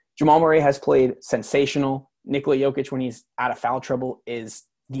 Jamal Murray has played sensational. Nikola Jokic, when he's out of foul trouble, is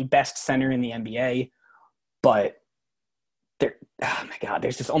the best center in the NBA. But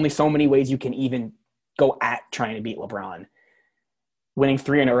there's just only so many ways you can even go at trying to beat LeBron. Winning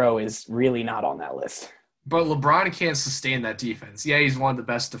 3 in a row is really not on that list. But LeBron can't sustain that defense. Yeah, he's one of the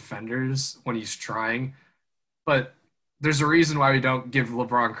best defenders when he's trying, but there's a reason why we don't give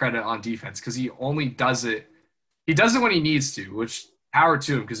LeBron credit on defense because he only does it. He does it when he needs to, which power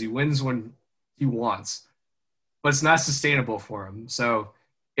to him because he wins when he wants, but it's not sustainable for him. So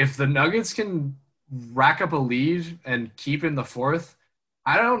if the Nuggets can rack up a lead and keep in the fourth,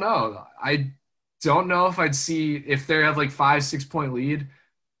 I don't know. I don't know if I'd see if they have like 5-6 point lead.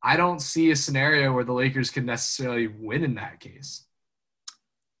 I don't see a scenario where the Lakers could necessarily win in that case.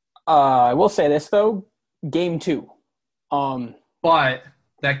 I will say this though, game 2. But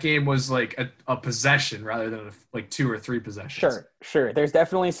that game was like a possession rather than like 2 or 3 possessions. Sure. There's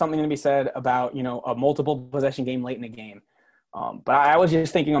definitely something to be said about, a multiple possession game late in the game. But I was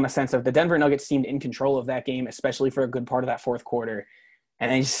just thinking on the sense of the Denver Nuggets seemed in control of that game, especially for a good part of that fourth quarter.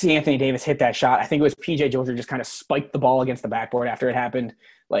 And then you see Anthony Davis hit that shot. I think it was P.J. George just kind of spiked the ball against the backboard after it happened.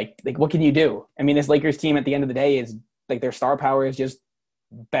 Like, what can you do? I mean, this Lakers team at the end of the day is like their star power is just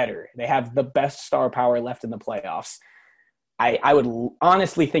better. They have the best star power left in the playoffs. I would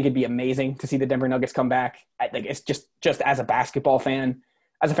honestly think it'd be amazing to see the Denver Nuggets come back. Like, it's just as a basketball fan,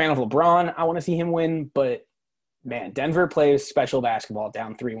 as a fan of LeBron, I want to see him win. But man, Denver plays special basketball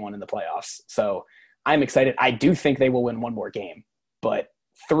down 3-1 in the playoffs. So I'm excited. I do think they will win one more game, but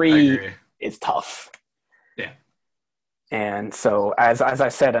 3 is tough. Yeah. And so as I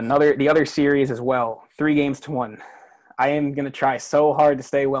said, the other series as well, 3-1. I am going to try so hard to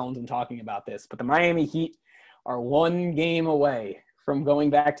stay well in talking about this, but the Miami Heat are 1 game away from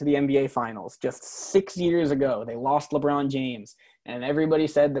going back to the NBA Finals. Just 6 years ago, they lost LeBron James, and everybody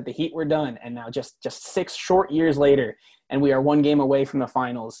said that the Heat were done. And now just 6 short years later, and we are 1 game away from the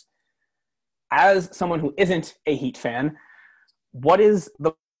Finals. As someone who isn't a Heat fan, what is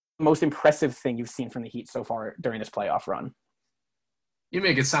the most impressive thing you've seen from the Heat so far during this playoff run? You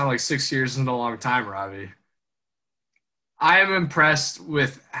make it sound like 6 years isn't a long time, Robbie. I am impressed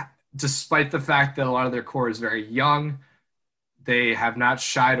with, despite the fact that a lot of their core is very young, they have not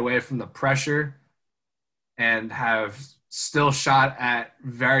shied away from the pressure and have still shot at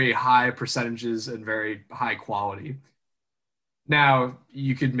very high percentages and very high quality. Now,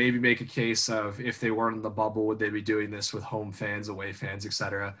 you could maybe make a case of if they weren't in the bubble, would they be doing this with home fans, away fans,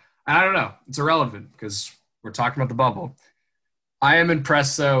 etc.? I don't know. It's irrelevant because we're talking about the bubble. I am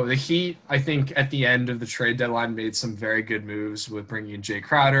impressed, though. The Heat, I think, at the end of the trade deadline made some very good moves with bringing in Jay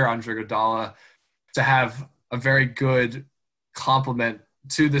Crowder, Andre Iguodala, to have a very good complement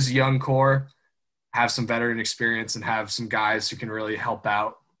to this young core, have some veteran experience, and have some guys who can really help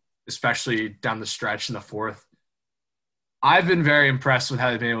out, especially down the stretch in the fourth. I've been very impressed with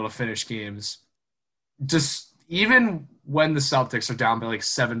how they've been able to finish games. Just even when the Celtics are down by like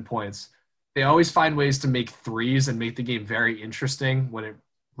 7 points, they always find ways to make threes and make the game very interesting when it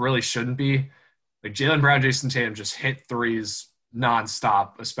really shouldn't be. Like Jaylen Brown, Jason Tatum just hit threes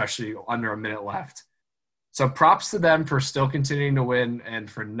nonstop, especially under a minute left. So props to them for still continuing to win and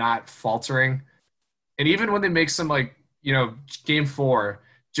for not faltering. And even when they make some game 4,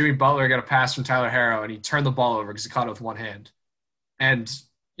 Jimmy Butler got a pass from Tyler Herro and he turned the ball over because he caught it with one hand. And,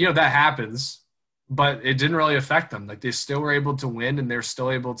 that happens. But it didn't really affect them. Like, they still were able to win, and they're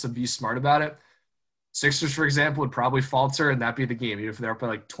still able to be smart about it. Sixers, for example, would probably falter, and that'd be the game, even if they're up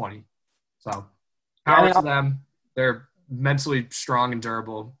by, 20. So, power to them. They're mentally strong and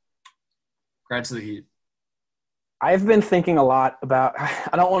durable. Congrats to the Heat. I've been thinking a lot about –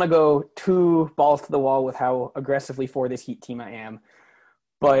 I don't want to go too balls to the wall with how aggressively for this Heat team I am.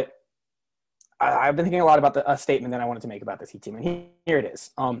 But I've been thinking a lot about a statement that I wanted to make about this Heat team, and here it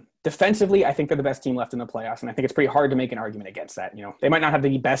is. Defensively, I think they're the best team left in the playoffs, and I think it's pretty hard to make an argument against that. They might not have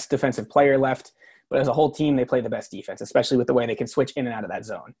the best defensive player left, but as a whole team, they play the best defense, especially with the way they can switch in and out of that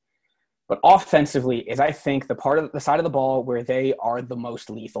zone. But offensively is, I think, the part of the side of the ball where they are the most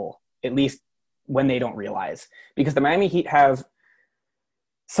lethal, at least when they don't realize. Because the Miami Heat have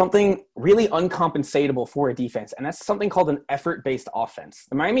something really uncompensatable for a defense, and that's something called an effort-based offense.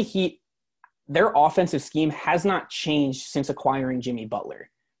 The Miami Heat, their offensive scheme has not changed since acquiring Jimmy Butler.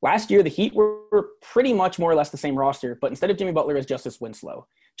 Last year, the Heat were pretty much more or less the same roster, but instead of Jimmy Butler, is Justice Winslow.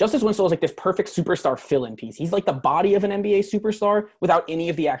 Justice Winslow is like this perfect superstar fill-in piece. He's like the body of an NBA superstar without any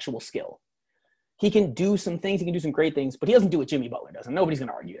of the actual skill. He can do some things, he can do some great things, but he doesn't do what Jimmy Butler does, and nobody's going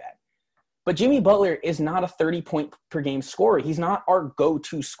to argue that. But Jimmy Butler is not a 30-point-per-game scorer. He's not our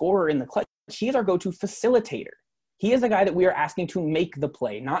go-to scorer in the clutch. He is our go-to facilitator. He is the guy that we are asking to make the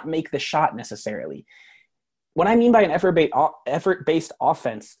play, not make the shot necessarily. What I mean by an effort-based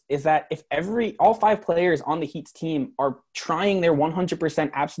offense is that if all 5 players on the Heat's team are trying their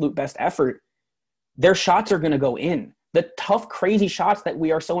 100% absolute best effort, their shots are going to go in. The tough, crazy shots that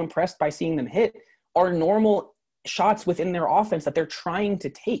we are so impressed by seeing them hit are normal shots within their offense that they're trying to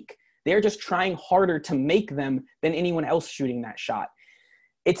take. They're just trying harder to make them than anyone else shooting that shot.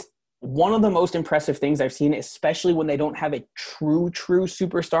 It's one of the most impressive things I've seen, especially when they don't have a true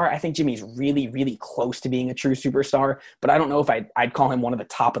superstar. I think Jimmy's really, really close to being a true superstar, but I don't know if I'd call him one of the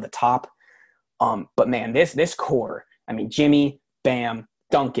top of the top. But man, this core, I mean, Jimmy, Bam,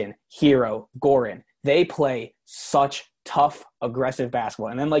 Duncan, Hero, Goran, they play such tough, aggressive basketball.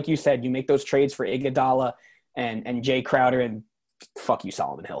 And then, like you said, you make those trades for Iguodala and Jay Crowder, and fuck you,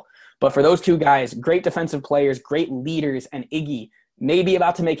 Solomon Hill. But for those two guys, great defensive players, great leaders, and Iggy maybe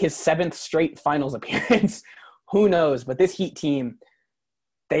about to make his 7th straight finals appearance. Who knows? But this Heat team,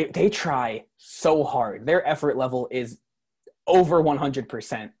 they try so hard. Their effort level is over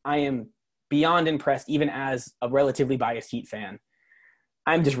 100%. I am beyond impressed, even as a relatively biased Heat fan.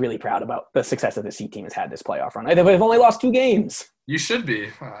 I'm just really proud about the success that this Heat team has had this playoff run. They've only lost 2 games. You should be.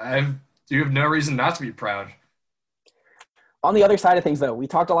 You have no reason not to be proud. On the other side of things, though, we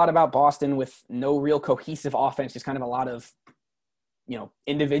talked a lot about Boston with no real cohesive offense, just kind of a lot of,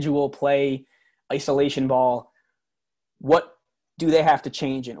 individual play, isolation ball. What do they have to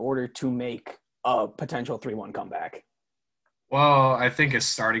change in order to make a potential 3-1 comeback? Well, I think a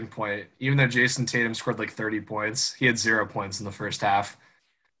starting point, even though Jason Tatum scored like 30 points, he had 0 points in the first half.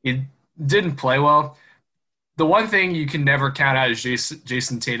 He didn't play well. The one thing you can never count out is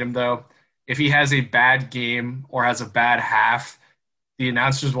Jason Tatum, though. If he has a bad game or has a bad half, the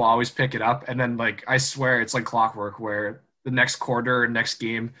announcers will always pick it up. And then, I swear it's like clockwork where the next quarter or next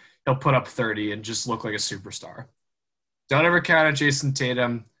game, he'll put up 30 and just look like a superstar. Don't ever count on Jason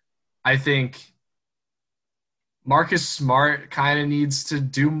Tatum. I think Marcus Smart kind of needs to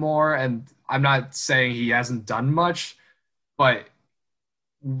do more, and I'm not saying he hasn't done much, but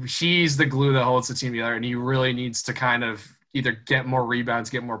he's the glue that holds the team together, and he really needs to kind of either get more rebounds,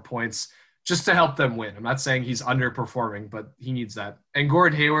 get more points, just to help them win. I'm not saying he's underperforming, but he needs that. And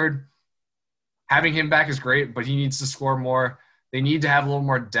Gordon Hayward, having him back is great, but he needs to score more. They need to have a little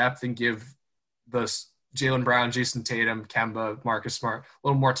more depth and give the Jaylen Brown, Jason Tatum, Kemba, Marcus Smart a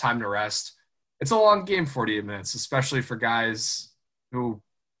little more time to rest. It's a long game, 48 minutes, especially for guys who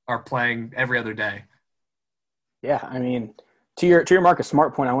are playing every other day. Yeah, I mean, to your Marcus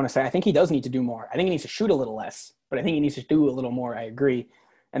Smart point, I want to say I think he does need to do more. I think he needs to shoot a little less, but I think he needs to do a little more. I agree.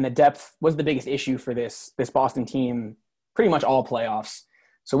 And the depth was the biggest issue for this Boston team pretty much all playoffs.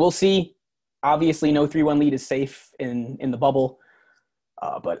 So we'll see. Obviously, no 3-1 lead is safe in the bubble.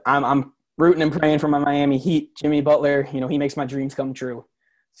 But I'm rooting and praying for my Miami Heat. Jimmy Butler, he makes my dreams come true.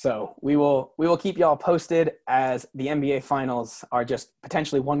 So we will keep y'all posted as the NBA Finals are just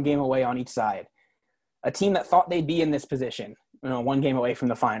potentially 1 game away on each side. A team that thought they'd be in this position, 1 game away from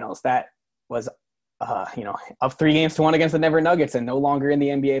the finals, that was, up 3-1 against the Denver Nuggets and no longer in the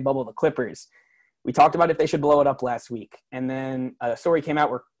NBA bubble, the Clippers. We talked about if they should blow it up last week. And then a story came out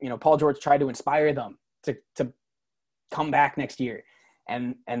where, Paul George tried to inspire them to come back next year.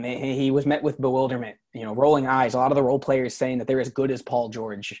 And he was met with bewilderment, rolling eyes. A lot of the role players saying that they're as good as Paul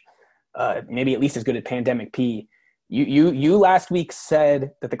George, maybe at least as good as Pandemic P. You last week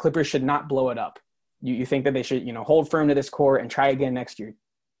said that the Clippers should not blow it up. You think that they should, hold firm to this core and try again next year.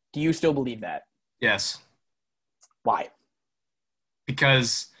 Do you still believe that? Yes. Why?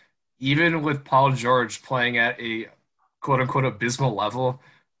 Because even with Paul George playing at a quote-unquote abysmal level,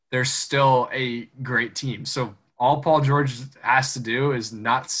 they're still a great team. So all Paul George has to do is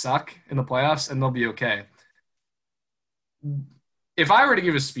not suck in the playoffs, and they'll be okay. If I were to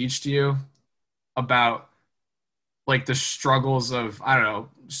give a speech to you about, the struggles of,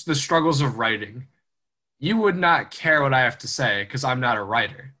 the struggles of writing, you would not care what I have to say because I'm not a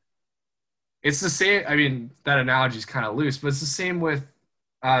writer. It's the same. That analogy is kind of loose, but it's the same with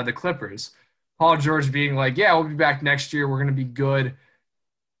the Clippers. Paul George being like, yeah, we'll be back next year. We're going to be good.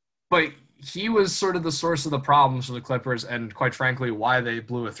 But he was sort of the source of the problems for the Clippers and, quite frankly, why they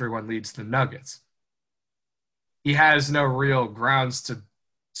blew a 3-1 lead to the Nuggets. He has no real grounds to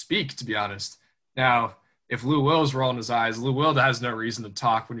speak, to be honest. Now, if Lou Will's rolling his eyes, Lou Will has no reason to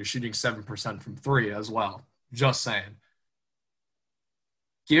talk when you're shooting 7% from 3 as well. Just saying.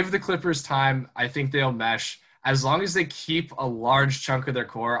 Give the Clippers time. I think they'll mesh. As long as they keep a large chunk of their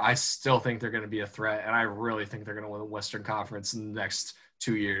core, I still think they're going to be a threat, and I really think they're going to win the Western Conference in the next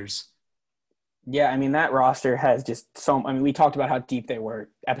 2 years. Yeah, that roster has just we talked about how deep they were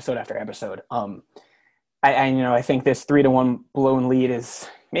episode after episode. I think this 3-1 blown lead is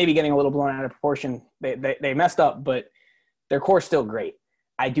maybe getting a little blown out of proportion. They messed up, but their core's still great.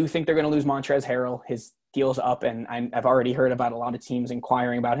 I do think they're going to lose Montrezl Harrell. His deal's up, and I've already heard about a lot of teams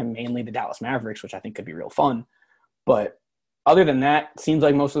inquiring about him, mainly the Dallas Mavericks, which I think could be real fun. But Other than that, seems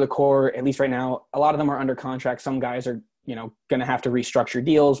like most of the core, at least right now, a lot of them are under contract. Some guys are, going to have to restructure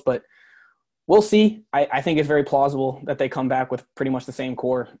deals, but we'll see. I think it's very plausible that they come back with pretty much the same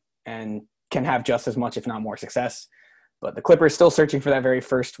core and can have just as much, if not more, success. But the Clippers still searching for that very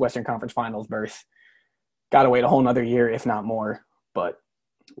first Western Conference Finals berth. Got to wait a whole nother year, if not more. But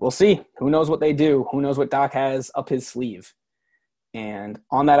we'll see. Who knows what they do? Who knows what Doc has up his sleeve? And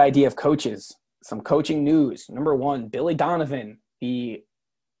on that idea of coaches, some coaching news. Number one, Billy Donovan, the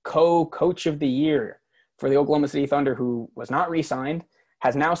co-coach of the year for the Oklahoma City Thunder, who was not re-signed,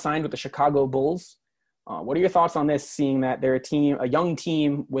 has now signed with the Chicago Bulls. What are your thoughts on this, seeing that they're a young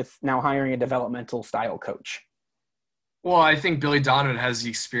team with now hiring a developmental style coach? Well, I think Billy Donovan has the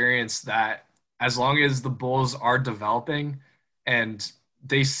experience that as long as the Bulls are developing and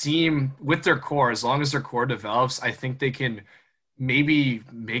they seem with their core, as long as their core develops, I think they can maybe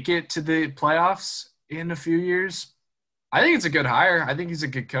make it to the playoffs in a few years. I think it's a good hire. I think he's a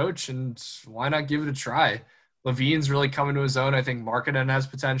good coach, and why not give it a try? Levine's really coming to his own. I think Markkanen has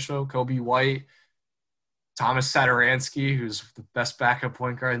potential. Kobe White, Thomas Satoransky, who's the best backup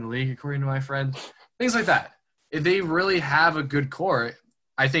point guard in the league, according to my friend. Things like that. They really have a good core.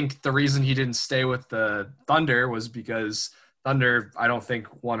 I think the reason he didn't stay with the Thunder was because Thunder, I don't think,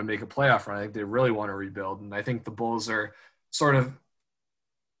 want to make a playoff run. I think they really want to rebuild. And I think the Bulls are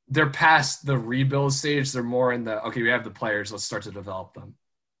they're past the rebuild stage. They're more in the, okay, we have the players, let's start to develop them.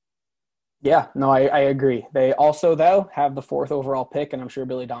 Yeah, no, I agree. They also, though, have the 4th overall pick, and I'm sure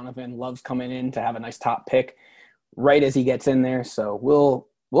Billy Donovan loves coming in to have a nice top pick right as he gets in there. So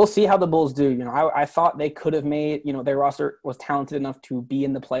we'll see how the Bulls do. I thought they could have made, their roster was talented enough to be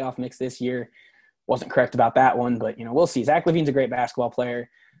in the playoff mix this year. Wasn't correct about that one, but, we'll see. Zach LaVine's a great basketball player.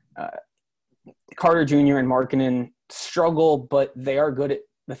 Carter Jr. and Markkanen struggle, but they are good at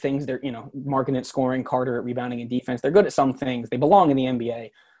the things they're, Markkanen at scoring, Carter at rebounding and defense. They're good at some things. They belong in the NBA.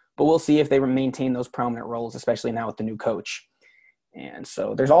 But we'll see if they maintain those prominent roles, especially now with the new coach. And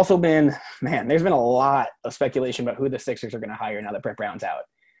so there's also been, there's been a lot of speculation about who the Sixers are going to hire now that Brett Brown's out.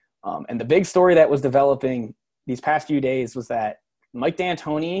 And the big story that was developing these past few days was that Mike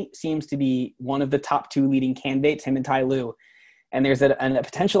D'Antoni seems to be one of the top 2 leading candidates, him and Ty Lue. And there's a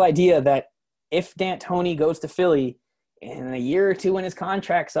potential idea that if D'Antoni goes to Philly in a year or two when his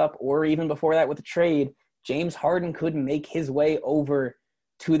contract's up, or even before that with a trade, James Harden could make his way over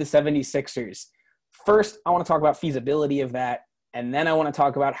to the 76ers. First, I want to talk about feasibility of that, and then I want to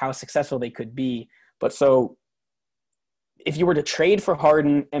talk about how successful they could be. But so if you were to trade for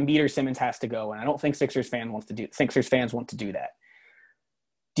Harden, Embiid or Simmons has to go, and I don't think Sixers fans want to do that.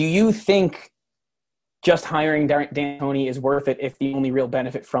 Do you think just hiring D'Antoni is worth it if the only real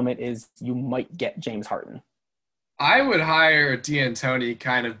benefit from it is you might get James Harden? I would hire D'Antoni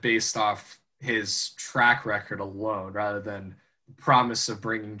kind of based off his track record alone rather than promise of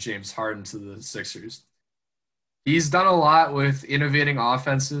bringing James Harden to the Sixers. He's done a lot with innovating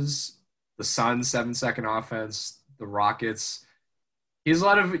offenses, the Suns 7-second offense, the Rockets. He has a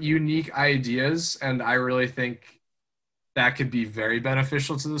lot of unique ideas, and I really think that could be very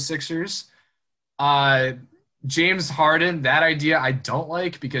beneficial to the Sixers. James Harden, that idea I don't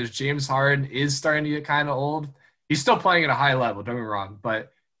like because James Harden is starting to get kind of old. He's still playing at a high level, don't get me wrong,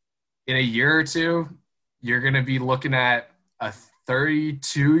 but in a year or two, you're going to be looking at a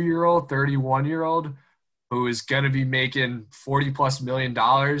 32-year-old, 31-year-old who is going to be making $40+ million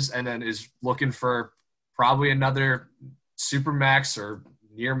and then is looking for probably another super max or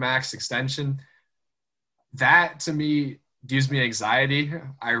near max extension. That to me gives me anxiety.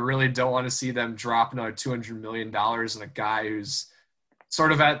 I really don't want to see them drop another $200 million on a guy who's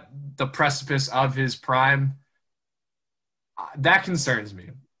sort of at the precipice of his prime. That concerns me.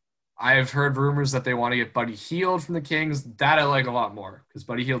 I have heard rumors that they want to get Buddy Hield from the Kings. That I like a lot more because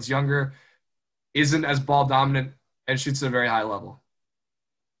Buddy Hield's younger, isn't as ball dominant, and shoots at a very high level.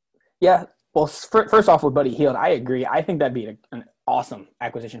 Yeah, well, first off with Buddy Hield, I agree. I think that'd be an awesome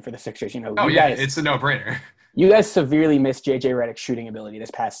acquisition for the Sixers. It's a no-brainer. You guys severely missed J.J. Redick's shooting ability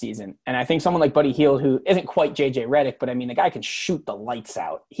this past season. And I think someone like Buddy Hield, who isn't quite J.J. Redick, but the guy can shoot the lights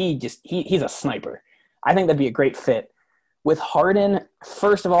out. He's a sniper. I think that'd be a great fit. With Harden,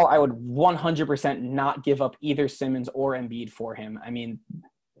 first of all, I would 100% not give up either Simmons or Embiid for him.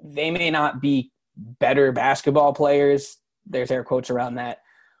 They may not be better basketball players. There's air quotes around that.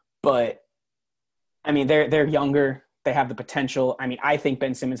 But, they're younger. They have the potential. I think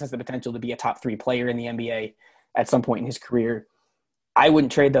Ben Simmons has the potential to be a top 3 player in the NBA at some point in his career. I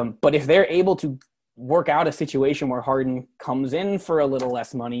wouldn't trade them. But if they're able to work out a situation where Harden comes in for a little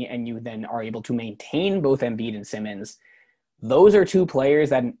less money and you then are able to maintain both Embiid and Simmons, those are 2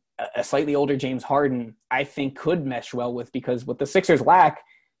 players that a slightly older James Harden, I think could mesh well with, because what the Sixers lack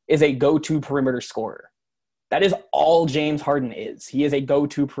is a go-to perimeter scorer. That is all James Harden is. He is a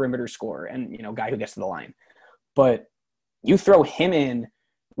go-to perimeter scorer and, guy who gets to the line. But you throw him in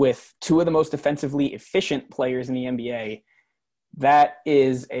with two of the most defensively efficient players in the NBA, that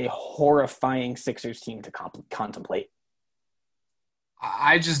is a horrifying Sixers team to contemplate.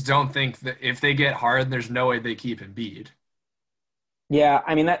 I just don't think that if they get Harden, there's no way they keep Embiid. Yeah,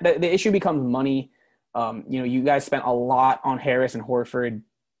 I mean, the issue becomes money. You guys spent a lot on Harris and Horford.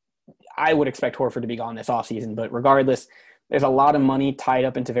 I would expect Horford to be gone this offseason, but regardless, there's a lot of money tied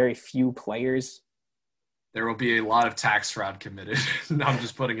up into very few players. There will be a lot of tax fraud committed. I'm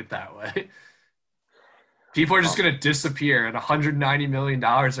just putting it that way. People are just going to disappear, and $190 million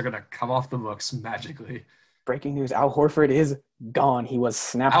are going to come off the books magically. Breaking news, Al Horford is gone. He was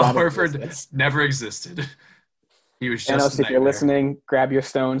snapped out. Al Horford never existed. He was just if you're listening, grab your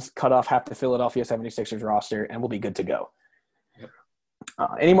stones, cut off half the Philadelphia 76ers roster, and we'll be good to go. Yep.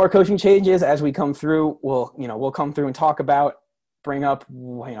 Any more coaching changes as we come through? We'll come through and talk about, bring up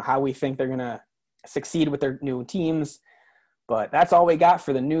how we think they're going to succeed with their new teams. But that's all we got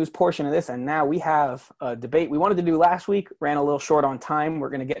for the news portion of this. And now we have a debate we wanted to do last week, ran a little short on time. We're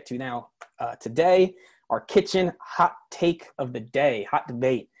going to get to now today, our kitchen hot take of the day, hot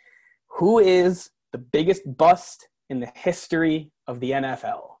debate. Who is the biggest bust in the history of the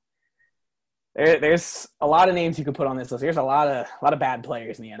NFL? There's a lot of names you could put on this list. There's a lot of bad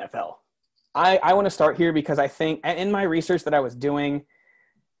players in the NFL. I want to start here because I think in my research that I was doing,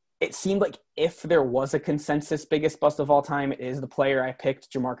 it seemed like if there was a consensus biggest bust of all time, it is the player I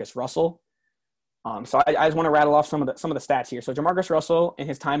picked, Jamarcus Russell. So I just want to rattle off some of the stats here. So Jamarcus Russell, in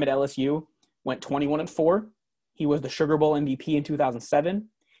his time at LSU, went 21-4. He was the Sugar Bowl MVP in 2007.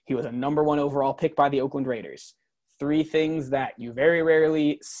 He was a number 1 overall pick by the Oakland Raiders. 3 things that you very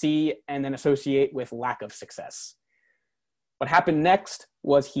rarely see and then associate with lack of success. What happened next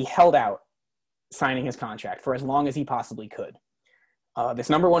was he held out signing his contract for as long as he possibly could.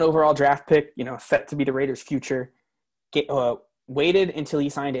 This number 1 overall draft pick, set to be the Raiders' future, waited until he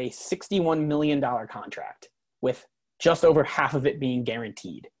signed a $61 million contract with just over half of it being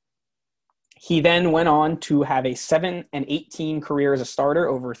guaranteed. He then went on to have a 7-18 career as a starter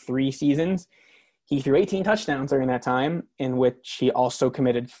over 3 seasons. He threw 18 touchdowns during that time, in which he also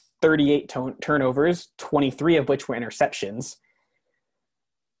committed 38 turnovers, 23 of which were interceptions.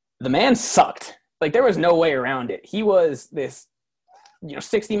 The man sucked. There was no way around it. He was this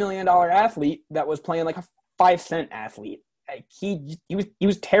 $60 million athlete that was playing like a 5-cent athlete. He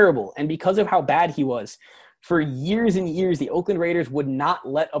was terrible. And because of how bad he was, for years and years, the Oakland Raiders would not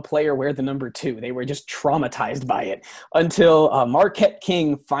let a player wear the number 2. They were just traumatized by it until Marquette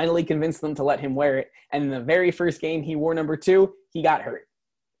King finally convinced them to let him wear it. And in the very first game he wore number 2, he got hurt.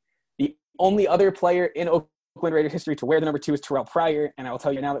 The only other player in Oakland Raiders history to wear the number 2 is Terrell Pryor. And I will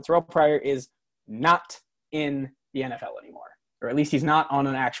tell you now that Terrell Pryor is not in the NFL anymore, or at least he's not on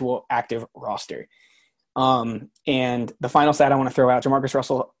an actual active roster. And the final stat I want to throw out, Jamarcus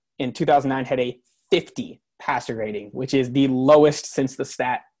Russell in 2009 had a 50 passer rating, which is the lowest since the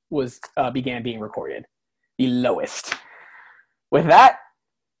stat began being recorded. The lowest. With that,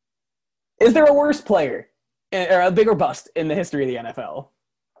 is there a worse player or a bigger bust in the history of the NFL?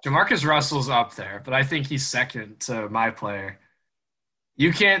 Jamarcus Russell's up there, but I think he's second to my player.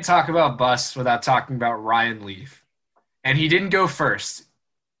 You can't talk about bust without talking about Ryan Leaf. And he didn't go first.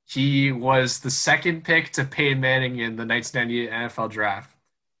 He was the second pick to Peyton Manning in the 1998 NFL draft.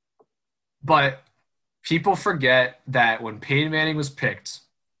 But people forget that when Peyton Manning was picked,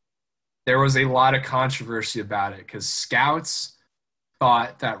 there was a lot of controversy about it because scouts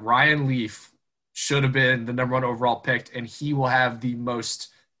thought that Ryan Leaf should have been the number 1 overall pick, and he will have the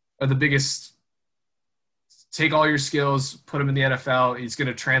biggest, take all your skills, put him in the NFL. He's going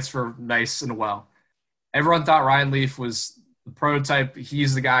to transfer nice and well. Everyone thought Ryan Leaf was the prototype.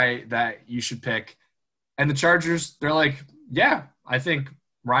 He's the guy that you should pick. And the Chargers, they're like, yeah, I think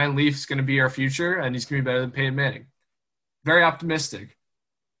Ryan Leaf's going to be our future, and he's going to be better than Peyton Manning. Very optimistic.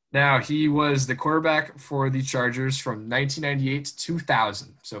 Now, he was the quarterback for the Chargers from 1998 to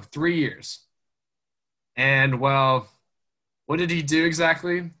 2000, so 3 years. And, well, what did he do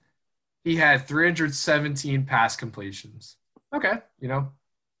exactly? He had 317 pass completions. Okay,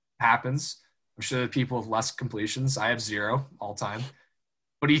 happens. I'm sure that people with less completions. I have 0 all time.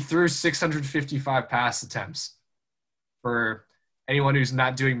 But he threw 655 pass attempts. For anyone who's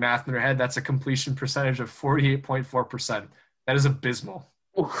not doing math in their head, that's a completion percentage of 48.4%. That is abysmal.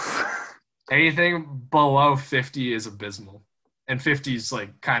 Oof. Anything below 50 is abysmal. And 50 is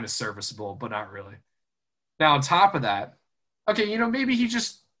kind of serviceable, but not really. Now, on top of that, okay, maybe he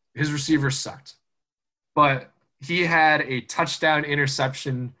just his receivers sucked. But he had a touchdown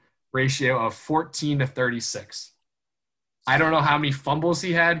interception ratio of 14-36. I don't know how many fumbles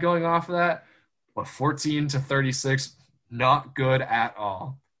he had going off of that, but 14-36, not good at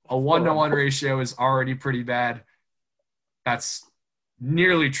all. A 1-to-1 ratio is already pretty bad. That's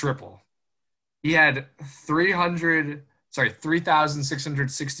nearly triple. He had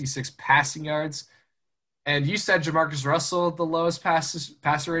 3,666 passing yards. And you said Jamarcus Russell, the lowest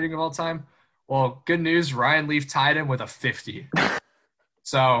passer rating of all time. Well, good news, Ryan Leaf tied him with a 50.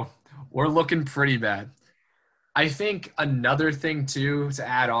 So we're looking pretty bad. I think another thing, too, to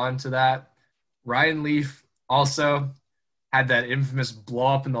add on to that, Ryan Leaf also had that infamous blow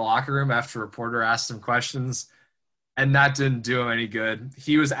up in the locker room after a reporter asked him questions, and that didn't do him any good.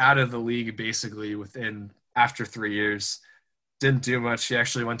 He was out of the league basically after 3 years. Didn't do much. He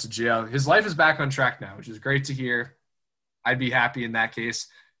actually went to jail. His life is back on track now, which is great to hear. I'd be happy in that case.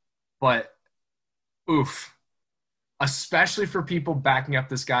 But, oof. Especially for people backing up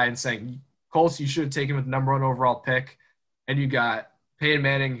this guy and saying, Colts, you should have taken him with the number 1 overall pick. And you got Peyton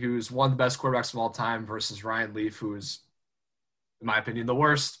Manning, who's one of the best quarterbacks of all time, versus Ryan Leaf, who is, in my opinion, the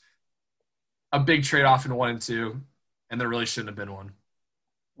worst. A big trade-off in 1 and 2, and there really shouldn't have been one.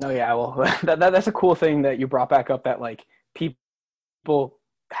 No, yeah, well, that's a cool thing that you brought back up, that, like, people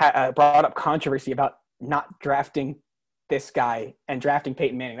brought up controversy about not drafting this guy and drafting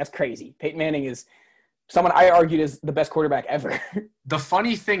Peyton Manning. That's crazy. Peyton Manning is someone I argued is the best quarterback ever. The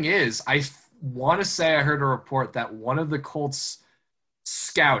funny thing is, I want to say I heard a report that one of the Colts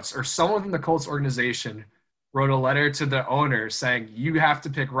scouts or someone in the Colts organization wrote a letter to the owner saying, you have to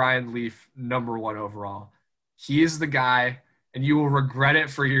pick Ryan Leaf number 1 overall. He is the guy, and you will regret it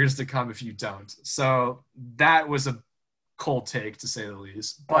for years to come if you don't. So that was a cold take, to say the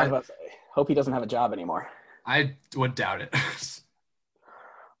least. But I was about to say, hope he doesn't have a job anymore. I would doubt it.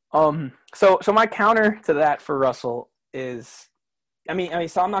 So my counter to that for Russell is, I mean,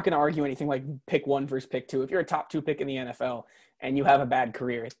 so I'm not going to argue anything like pick 1 versus pick 2. If you're a top 2 pick in the NFL and you have a bad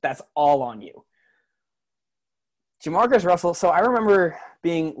career, that's all on you. Jamarcus Russell. So I remember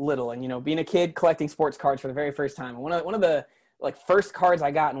being little and, being a kid collecting sports cards for the very first time. And one of the first cards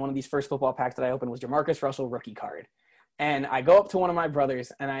I got in one of these first football packs that I opened was Jamarcus Russell rookie card. And I go up to one of my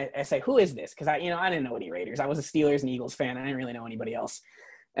brothers and I say, who is this? Because I didn't know any Raiders. I was a Steelers and Eagles fan. I didn't really know anybody else.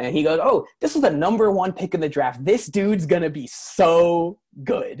 And he goes, oh, this was the number 1 pick in the draft. This dude's going to be so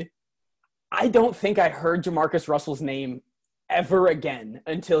good. I don't think I heard Jamarcus Russell's name ever again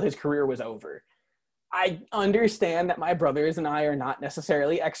until his career was over. I understand that my brothers and I are not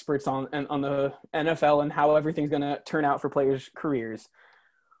necessarily experts on the NFL and how everything's going to turn out for players' careers.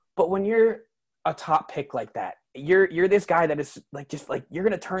 But when you're a top pick like that, you're this guy that is you're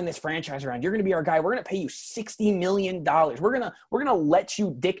going to turn this franchise around. You're going to be our guy. We're going to pay you $60 million. We're going to let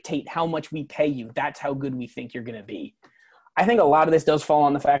you dictate how much we pay you. That's how good we think you're going to be. I think a lot of this does fall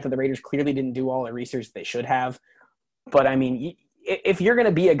on the fact that the Raiders clearly didn't do all the research they should have. But I mean, if you're going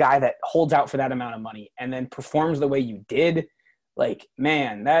to be a guy that holds out for that amount of money and then performs the way you did,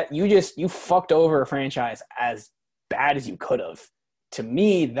 man, that you fucked over a franchise as bad as you could have. To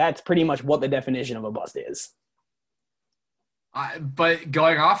me, that's pretty much what the definition of a bust is. But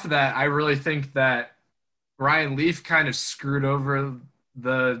going off of that, I really think that Ryan Leaf kind of screwed over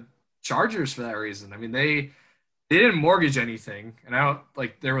the Chargers for that reason. I mean, they didn't mortgage anything, and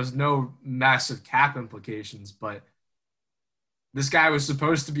there was no massive cap implications, but this guy was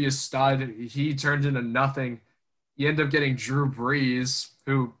supposed to be a stud. He turned into nothing. You end up getting Drew Brees,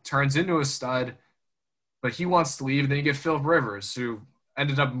 who turns into a stud, but he wants to leave. And then you get Philip Rivers, who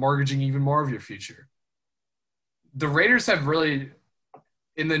ended up mortgaging even more of your future. The Raiders have really,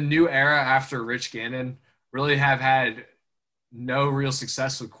 in the new era after Rich Gannon, really have had no real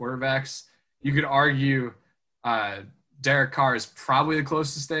success with quarterbacks. You could argue Derek Carr is probably the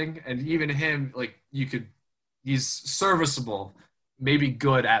closest thing, and even him, he's serviceable, maybe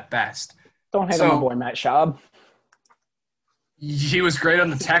good at best. Don't hate on my boy Matt Schaub. He was great on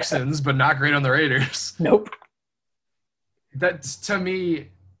the Texans, but not great on the Raiders. Nope. That's, to me,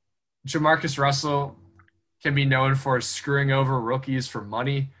 Jamarcus Russell can be known for screwing over rookies for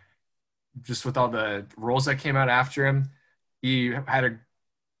money, just with all the rules that came out after him. He had a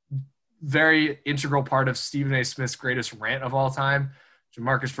very integral part of Stephen A. Smith's greatest rant of all time.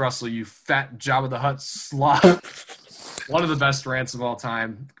 Jamarcus Russell, you fat Jabba the Hutt slob. One of the best rants of all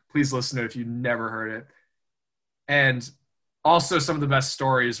time. Please listen to it if you've never heard it. And also some of the best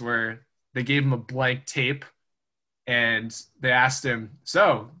stories where they gave him a blank tape and they asked him,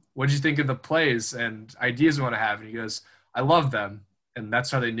 so what did you think of the plays and ideas we want to have? And he goes, I love them. And that's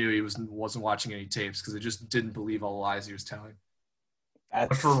how they knew he wasn't watching any tapes, because they just didn't believe all the lies he was telling. But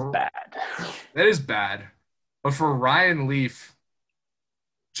That's for bad. that is bad. But for Ryan Leaf,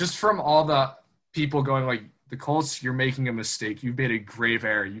 just from all the people going like the Colts, you're making a mistake. You've made a grave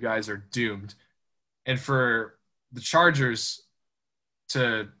error. You guys are doomed. And for the Chargers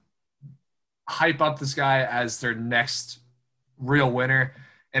to hype up this guy as their next real winner,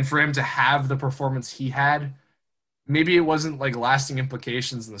 and for him to have the performance he had, maybe it wasn't like lasting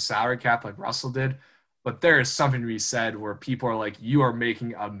implications in the salary cap like Russell did, but there is something to be said where people are like, you are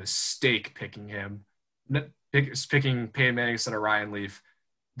making a mistake picking him, picking Peyton Manning instead of Ryan Leaf.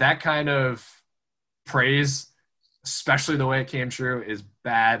 That kind of praise, especially the way it came true, is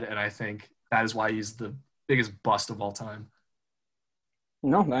bad, and I think that is why he's the biggest bust of all time.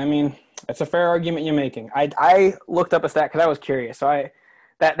 No, I mean, it's a fair argument you're making. I looked up a stat because I was curious. So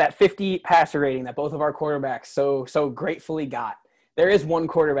that 50 passer rating that both of our quarterbacks so gratefully got. There is one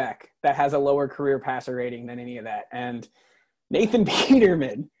quarterback that has a lower career passer rating than any of that, and Nathan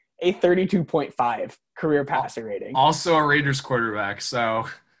Peterman, a 32.5 career passer rating. Also a Raiders quarterback, so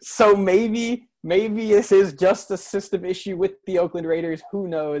maybe this is just a system issue with the Oakland Raiders. Who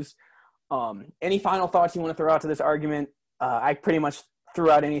knows? Any final thoughts you want to throw out to this argument? I pretty much threw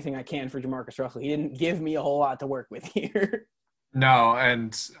out anything I can for Jamarcus Russell. He didn't give me a whole lot to work with here. No,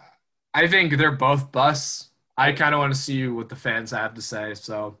 and I think they're both busts. I kind of want to see what the fans have to say.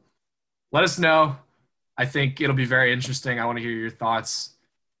 So let us know. I think it'll be very interesting. I want to hear your thoughts.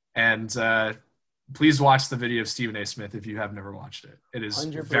 And please watch the video of Stephen A. Smith if you have never watched it. It is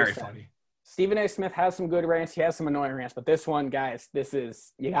 100%. Very funny. Stephen A. Smith has some good rants. He has some annoying rants. But this one, guys,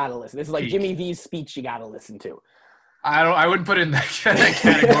 you got to listen. This is like Jimmy V's speech you got to listen to. I wouldn't put it in that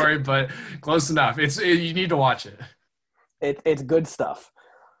category, but close enough. You need to watch it. It's good stuff.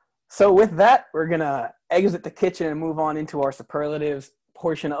 So with that, we're going to exit the kitchen and move on into our superlatives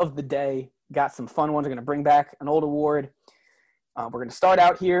portion of the day. Got some fun ones. We're going to bring back an old award. We're going to start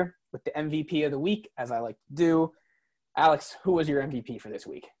out here with the MVP of the week, as I like to do. Alex, who was your MVP for this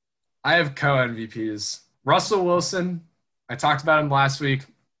week? I have co-MVPs. Russell Wilson, I talked about him last week.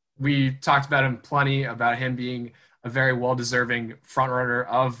 We talked about him plenty, about him being a very well-deserving frontrunner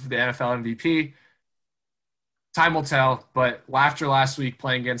of the NFL MVP. Time will tell, but after last week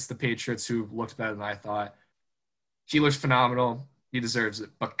playing against the Patriots, who looked better than I thought, he looked phenomenal. He deserves it.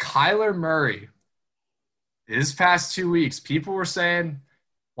 But Kyler Murray, his past 2 weeks, people were saying,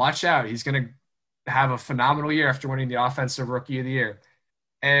 watch out. He's going to have a phenomenal year after winning the Offensive Rookie of the Year.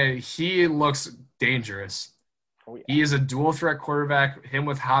 And he looks dangerous. Oh, yeah. He is a dual-threat quarterback. Him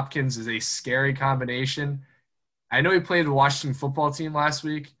with Hopkins is a scary combination. I know he played the Washington football team last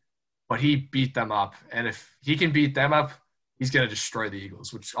week, but he beat them up. And if he can beat them up, he's going to destroy the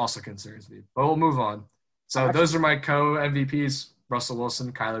Eagles, which also concerns me. But we'll move on. So those are my co-MVPs, Russell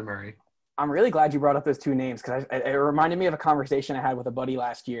Wilson, Kyler Murray. I'm really glad you brought up those two names because it reminded me of a conversation I had with a buddy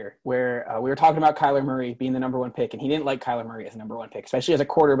last year where we were talking about Kyler Murray being the number one pick, and he didn't like Kyler Murray as the number one pick, especially as a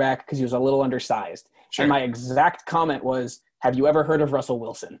quarterback because he was a little undersized. Sure. And my exact comment was, have you ever heard of Russell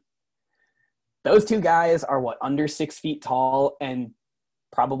Wilson? Those two guys are under 6 feet tall and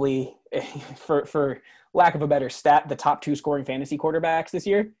probably, for lack of a better stat, the top two scoring fantasy quarterbacks this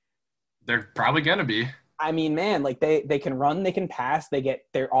year. They're probably going to be. I mean, man, like they can run, they can pass, they get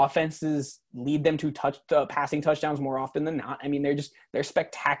their offenses lead them to passing touchdowns more often than not. I mean, they're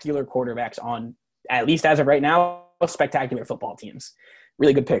spectacular quarterbacks on, at least as of right now, spectacular football teams.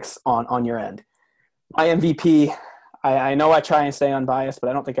 Really good picks on your end. My MVP, I know I try and stay unbiased, but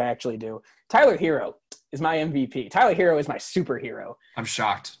I don't think I actually do. Tyler Hero is my MVP. Tyler Hero is my superhero. I'm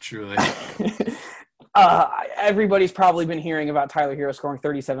shocked, truly. Everybody's probably been hearing about Tyler Hero scoring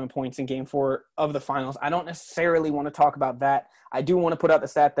 37 points in Game 4 of the finals. I don't necessarily want to talk about that. I do want to put out the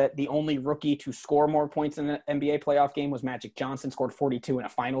stat that the only rookie to score more points in an NBA playoff game was Magic Johnson, scored 42 in a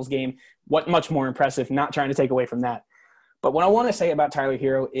finals game. What much more impressive, not trying to take away from that. But what I want to say about Tyler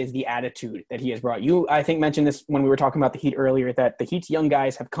Hero is the attitude that he has brought. You, I think, mentioned this when we were talking about the Heat earlier, that the Heat's young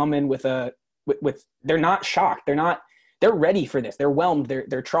guys have come in with they're not shocked. They're ready for this. They're whelmed.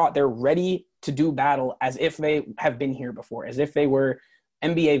 They're ready to do battle as if they have been here before, as if they were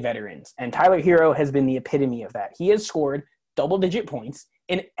NBA veterans. And Tyler Hero has been the epitome of that. He has scored double-digit points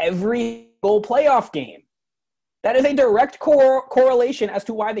in every goal playoff game. That is a direct correlation as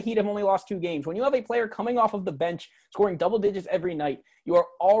to why the Heat have only lost 2 games. When you have a player coming off of the bench scoring double digits every night, you are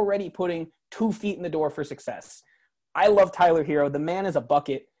already putting 2 feet in the door for success. I love Tyler Hero. The man is a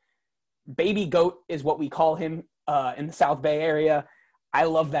bucket. Baby Goat is what we call him in the South Bay area. I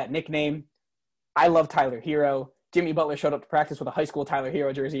love that nickname. I love Tyler Hero. Jimmy Butler showed up to practice with a high school Tyler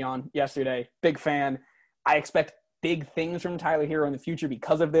Hero jersey on yesterday. Big fan. I expect big things from Tyler Hero in the future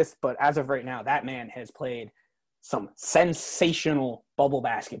because of this, but as of right now, that man has played some sensational bubble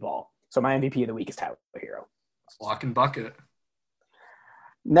basketball. So my MVP of the week is Tyler Hero. Block and bucket.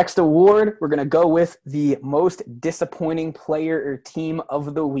 Next award, we're going to go with the most disappointing player or team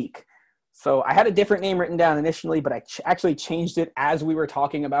of the week. So I had a different name written down initially, but I actually changed it as we were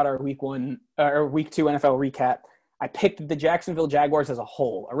talking about our week 2 NFL recap. I picked the Jacksonville Jaguars as a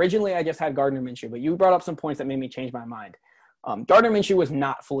whole. Originally, I just had Gardner Minshew, but you brought up some points that made me change my mind. Gardner Minshew was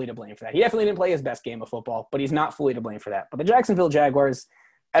not fully to blame for that. He definitely didn't play his best game of football, but he's not fully to blame for that. But the Jacksonville Jaguars,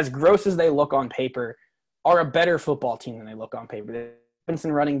 as gross as they look on paper, are a better football team than they look on paper. The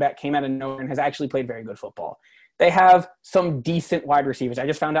Robinson running back came out of nowhere and has actually played very good football. They have some decent wide receivers. I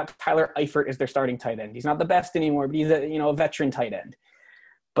just found out Tyler Eifert is their starting tight end. He's not the best anymore, but he's a veteran tight end.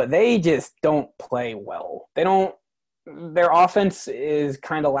 But they just don't play well. Their offense is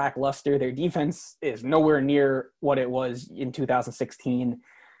kind of lackluster. Their defense is nowhere near what it was in 2016.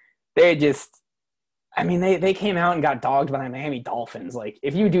 They came out and got dogged by the Miami Dolphins. Like,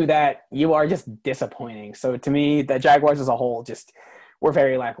 if you do that, you are just disappointing. So to me, the Jaguars as a whole just were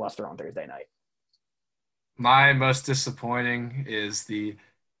very lackluster on Thursday night. My most disappointing is the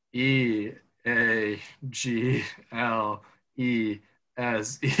Eagles.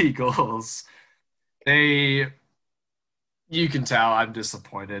 You can tell I'm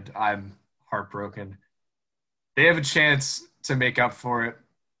disappointed. I'm heartbroken. They have a chance to make up for it.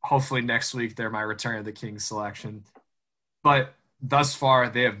 Hopefully next week they're my Return of the King selection. But thus far,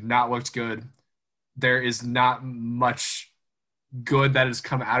 they have not looked good. There is not much good that has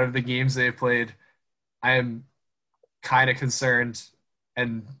come out of the games they've played. I am kind of concerned.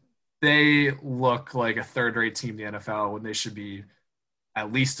 And they look like a third-rate team in the NFL when they should be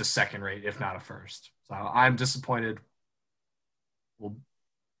at least a second-rate, if not a first. So I'm disappointed. We'll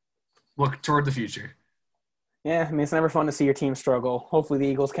look toward the future. Yeah, I mean, it's never fun to see your team struggle. Hopefully the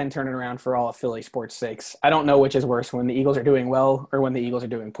Eagles can turn it around for all of Philly sports' sakes. I don't know which is worse, when the Eagles are doing well or when the Eagles are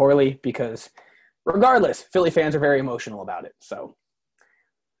doing poorly, because regardless, Philly fans are very emotional about it. So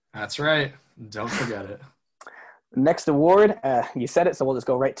that's right. Don't forget it. Next award, you said it, so we'll just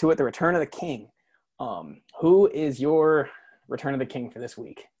go right to it. The Return of the King. Who is your Return of the King for this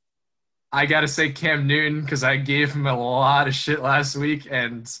week? I got to say Cam Newton, because I gave him a lot of shit last week,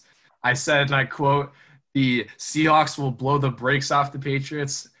 and I said, and I quote, the Seahawks will blow the brakes off the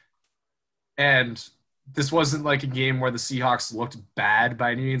Patriots. And this wasn't like a game where the Seahawks looked bad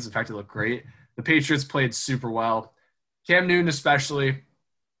by any means. In fact, it looked great. The Patriots played super well. Cam Newton especially.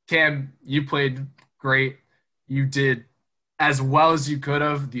 Cam, you played great. You did as well as you could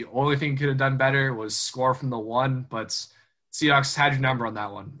have. The only thing you could have done better was score from the one, but Seahawks had your number on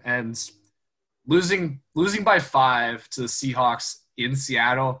that one. And losing by 5 to the Seahawks in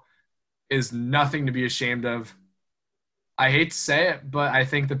Seattle is nothing to be ashamed of. I hate to say it, but I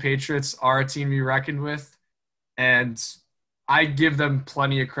think the Patriots are a team to be reckoned with. And I give them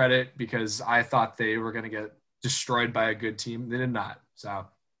plenty of credit because I thought they were going to get destroyed by a good team. They did not. So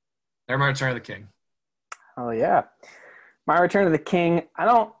they're my Return of the King. Oh, yeah. My Return of the King, I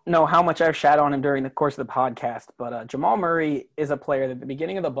don't know how much I've shat on him during the course of the podcast, but Jamal Murray is a player that at the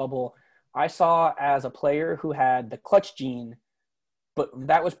beginning of the bubble I saw as a player who had the clutch gene, but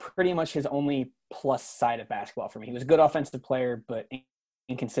that was pretty much his only plus side of basketball for me. He was a good offensive player, but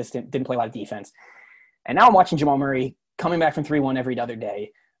inconsistent, didn't play a lot of defense. And now I'm watching Jamal Murray coming back from 3-1 every other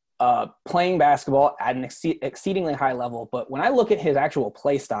day, playing basketball at an exceedingly high level. But when I look at his actual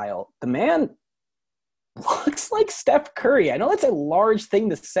play style, the man looks like Steph Curry. I know that's a large thing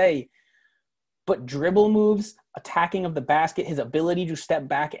to say, but dribble moves, attacking of the basket, his ability to step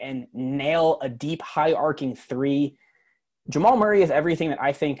back and nail a deep, high-arcing three. Jamal Murray is everything that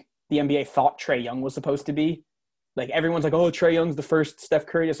I think the NBA thought Trae Young was supposed to be. Like, everyone's like, oh, Trae Young's the first Steph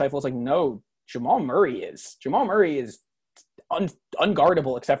Curry disciple. It's like, no, Jamal Murray is. Jamal Murray is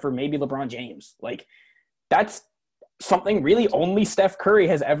unguardable except for maybe LeBron James. Like, that's something really only Steph Curry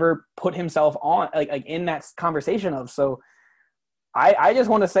has ever put himself on, like in that conversation of. So I just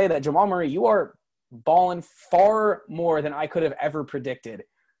want to say that Jamal Murray, you are balling far more than I could have ever predicted.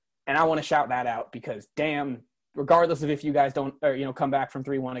 And I want to shout that out because, damn, regardless of if you guys don't, or, come back from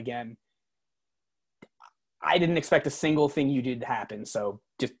 3-1 again, I didn't expect a single thing you did to happen. So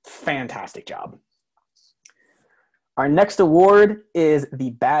just fantastic job. Our next award is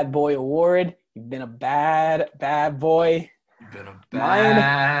the Bad Boy Award. You've been a bad boy. You've been a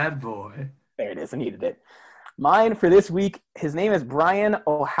bad boy. There it is. I needed it. Mine for this week, his name is Brian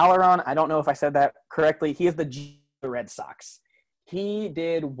O'Halloran. I don't know if I said that correctly. He is the G of the Red Sox. He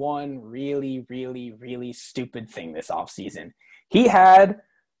did one really, really, really stupid thing this offseason. He had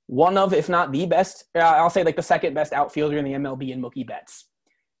one of, if not the best, I'll say like the second best outfielder in the MLB in Mookie Betts.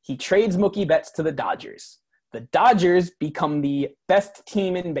 He trades Mookie Betts to the Dodgers. The Dodgers become the best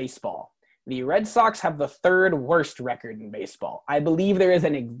team in baseball. The Red Sox have the third worst record in baseball. I believe there is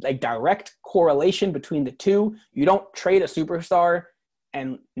a direct correlation between the two. You don't trade a superstar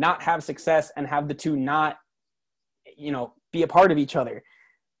and not have success and have the two not, be a part of each other.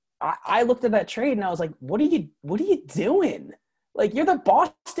 I looked at that trade and I was like, what are you doing? Like, you're the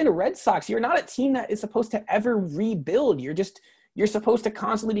Boston Red Sox. You're not a team that is supposed to ever rebuild. You're supposed to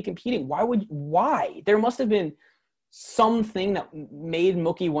constantly be competing. Why? There must have been something that made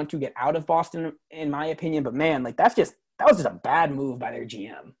Mookie want to get out of Boston, in my opinion. But man, like that was just a bad move by their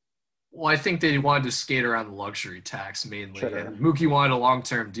GM. Well, I think they wanted to skate around the luxury tax mainly. Sure. And Mookie wanted a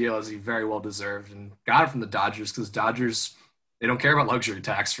long-term deal, as he very well deserved, and got it from the Dodgers because Dodgers, they don't care about luxury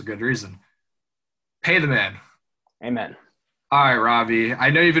tax for good reason. Pay the man. Amen. All right, Robbie. I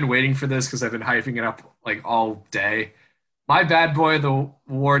know you've been waiting for this because I've been hyping it up like all day. My bad boy of the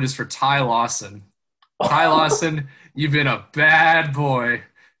award is for Ty Lawson. Ty Lawson, you've been a bad boy.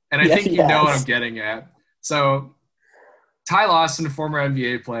 And I think you know what I'm getting at. So Ty Lawson, a former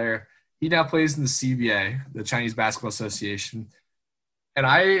NBA player, he now plays in the CBA, the Chinese Basketball Association. And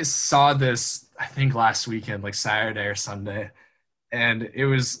I saw this, I think last weekend, like Saturday or Sunday. And it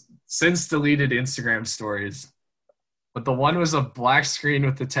was since deleted Instagram stories. But the one was a black screen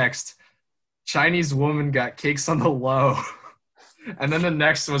with the text, Chinese woman got cakes on the low. And then the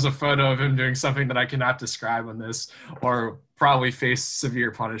next was a photo of him doing something that I cannot describe on this, or probably face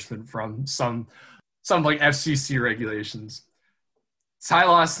severe punishment from some like FCC regulations. Ty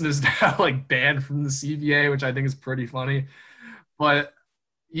Lawson is now like banned from the CBA, which I think is pretty funny. But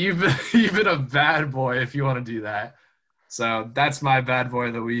you've been a bad boy if you want to do that. So that's my bad boy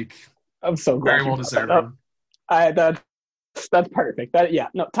of the week. I'm so glad. Very well deserved. That's perfect.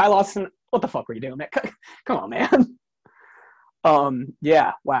 Ty Lawson, what the fuck were you doing, man? Come on, man.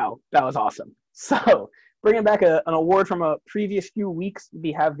 Yeah, wow, that was awesome. So, bringing back an award from a previous few weeks,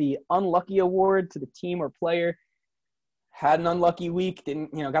 we have the Unlucky Award to the team or player. Had an unlucky week,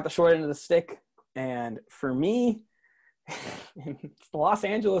 got the short end of the stick, and for me, it's the Los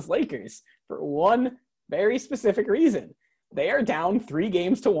Angeles Lakers for one very specific reason. They are down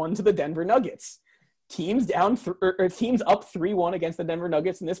 3-1 to the Denver Nuggets. Teams up 3-1 against the Denver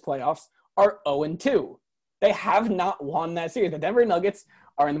Nuggets in this playoffs are 0-2. They have not won that series. The Denver Nuggets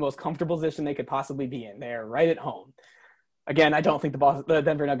are in the most comfortable position they could possibly be in. They are right at home. Again, I don't think the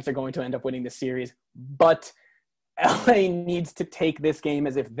Denver Nuggets are going to end up winning this series, but LA needs to take this game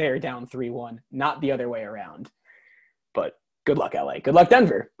as if they're down 3-1, not the other way around. But good luck, LA. Good luck,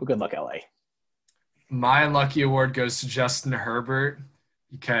 Denver, but good luck, LA. My unlucky award goes to Justin Herbert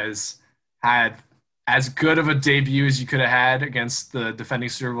because had as good of a debut as you could have had against the defending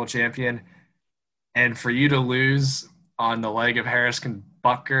Super Bowl champion. And for you to lose on the leg of Harrison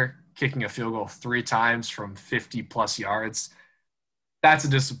Butker, kicking a field goal 3 times from 50-plus yards, that's a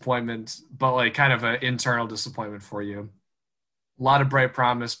disappointment, but like kind of an internal disappointment for you. A lot of bright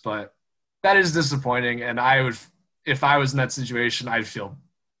promise, but that is disappointing. And if I was in that situation, I feel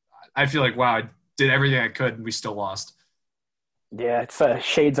like, wow, I did everything I could and we still lost. Yeah, it's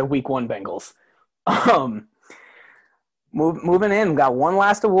shades of Week 1 Bengals. Moving in, we got one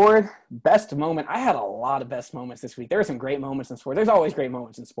last award. Best moment. I had a lot of best moments this week. There were some great moments in sports. There's always great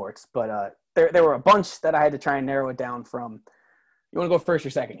moments in sports, but there were a bunch that I had to try and narrow it down from. You want to go first or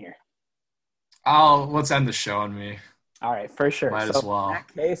second here? Let's end the show on me. All right, for sure. Might as well. In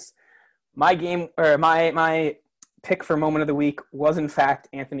that case, my pick for moment of the week was in fact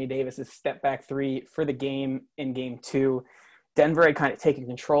Anthony Davis's step back 3 for the game in Game 2. Denver had kind of taken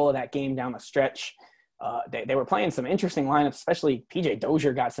control of that game down the stretch. They were playing some interesting lineups, especially PJ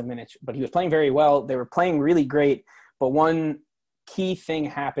Dozier got some minutes, but he was playing very well. They were playing really great, but one key thing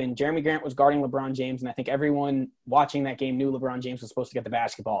happened. Jeremy Grant was guarding LeBron James, and I think everyone watching that game knew LeBron James was supposed to get the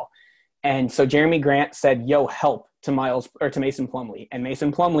basketball. And so Jeremy Grant said, yo, help to Mason Plumlee. And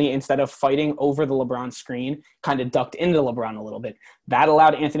Mason Plumlee, instead of fighting over the LeBron screen, kind of ducked into LeBron a little bit. That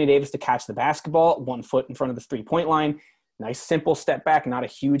allowed Anthony Davis to catch the basketball 1 foot in front of the 3-point line. Nice, simple step back, not a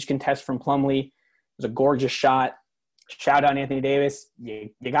huge contest from Plumlee. It was a gorgeous shot. Shout out Anthony Davis. You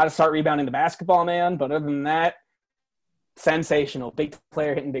got to start rebounding the basketball, man. But other than that, sensational. Big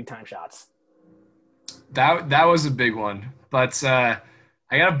player hitting big-time shots. That was a big one. But I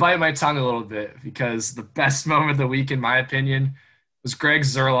got to bite my tongue a little bit because the best moment of the week, in my opinion, was Greg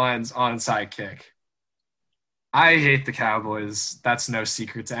Zuerlein's onside kick. I hate the Cowboys. That's no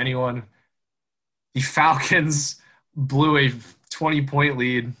secret to anyone. The Falcons blew a 20-point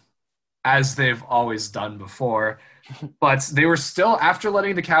lead, as they've always done before. But they were still, after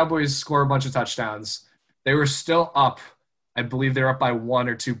letting the Cowboys score a bunch of touchdowns, they were still up I believe they were up by 1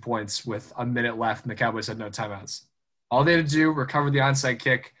 or 2 points with a minute left, and the Cowboys had no timeouts. All they had to do, recover the onside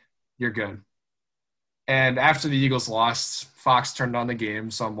kick, you're good. And after the Eagles lost, Fox turned on the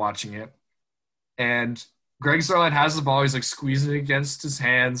game, so I'm watching it. And Greg Zuerlein has the ball. He's like squeezing it against his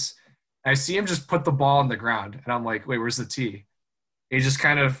hands. And I see him just put the ball on the ground. And I'm like, wait, where's the tee? He just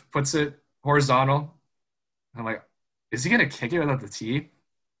kind of puts it horizontal. I'm like, is he going to kick it without the tee?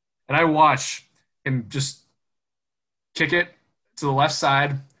 And I watch him just kick it to the left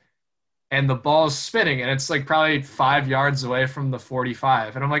side. And the ball is spinning. And it's like probably 5 yards away from the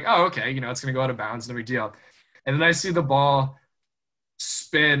 45. And I'm like, oh, okay, it's going to go out of bounds. No big deal. And then I see the ball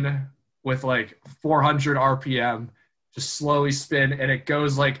spin with like 400 RPM, just slowly spin, and it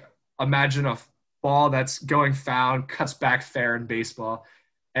goes like, imagine a ball that's going foul, cuts back fair in baseball,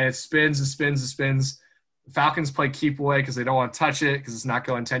 and it spins and spins and spins. The Falcons play keep away because they don't want to touch it because it's not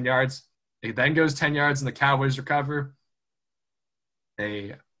going 10 yards. It then goes 10 yards, and the Cowboys recover.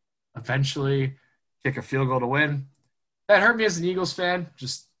 They eventually kick a field goal to win. That hurt me as an Eagles fan,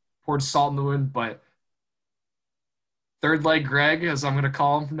 just poured salt in the wound, but third leg Greg, as I'm going to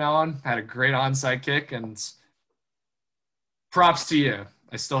call him from now on, had a great onside kick, and props to you.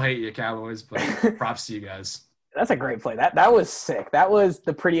 I still hate you, Cowboys, but props to you guys. That's a great play. That was sick. That was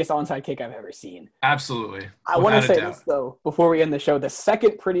the prettiest onside kick I've ever seen. Absolutely. I want to say this, though, before we end the show. The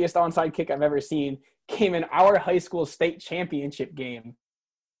second prettiest onside kick I've ever seen came in our high school state championship game.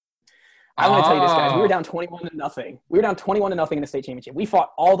 I'm going to tell you this, guys. We were down 21-0. We were down 21-0 in the state championship. We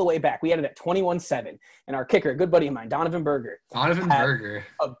fought all the way back. We ended at 21-7. And our kicker, a good buddy of mine, Donovan Berger.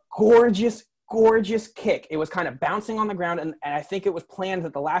 A gorgeous, gorgeous kick. It was kind of bouncing on the ground, and I think it was planned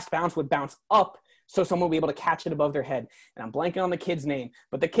that the last bounce would bounce up so someone would be able to catch it above their head. And I'm blanking on the kid's name,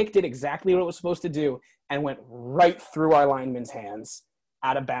 but the kick did exactly what it was supposed to do and went right through our lineman's hands,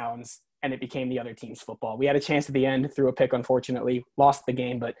 out of bounds, and it became the other team's football. We had a chance at the end, threw a pick, unfortunately, lost the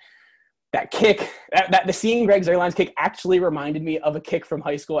game, but that kick, the seeing Greg Zuerlein's kick actually reminded me of a kick from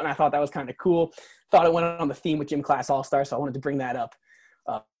high school, and I thought that was kind of cool. Thought it went on the theme with Gym Class All-Star, so I wanted to bring that up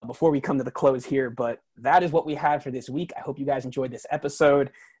before we come to the close here. But that is what we had for this week. I hope you guys enjoyed this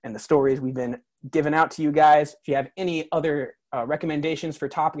episode and the stories we've been giving out to you guys. If you have any other recommendations for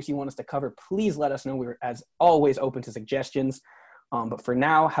topics you want us to cover, please let us know. We're, as always, open to suggestions. But for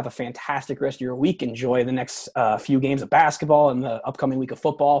now, have a fantastic rest of your week. Enjoy the next few games of basketball and the upcoming week of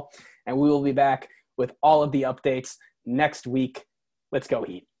football. And we will be back with all of the updates next week. Let's go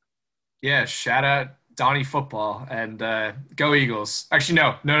Heat. Yeah, shout out Donnie Football and go Eagles. Actually,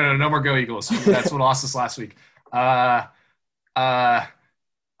 no more go Eagles. That's what lost us last week. Yeah,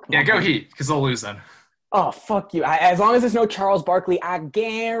 go Heat because they'll lose then. Oh, fuck you. As long as there's no Charles Barkley, I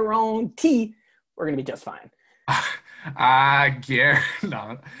guarantee we're going to be just fine.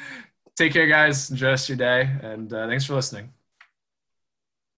 No. Take care, guys. Enjoy the rest of your day, and thanks for listening.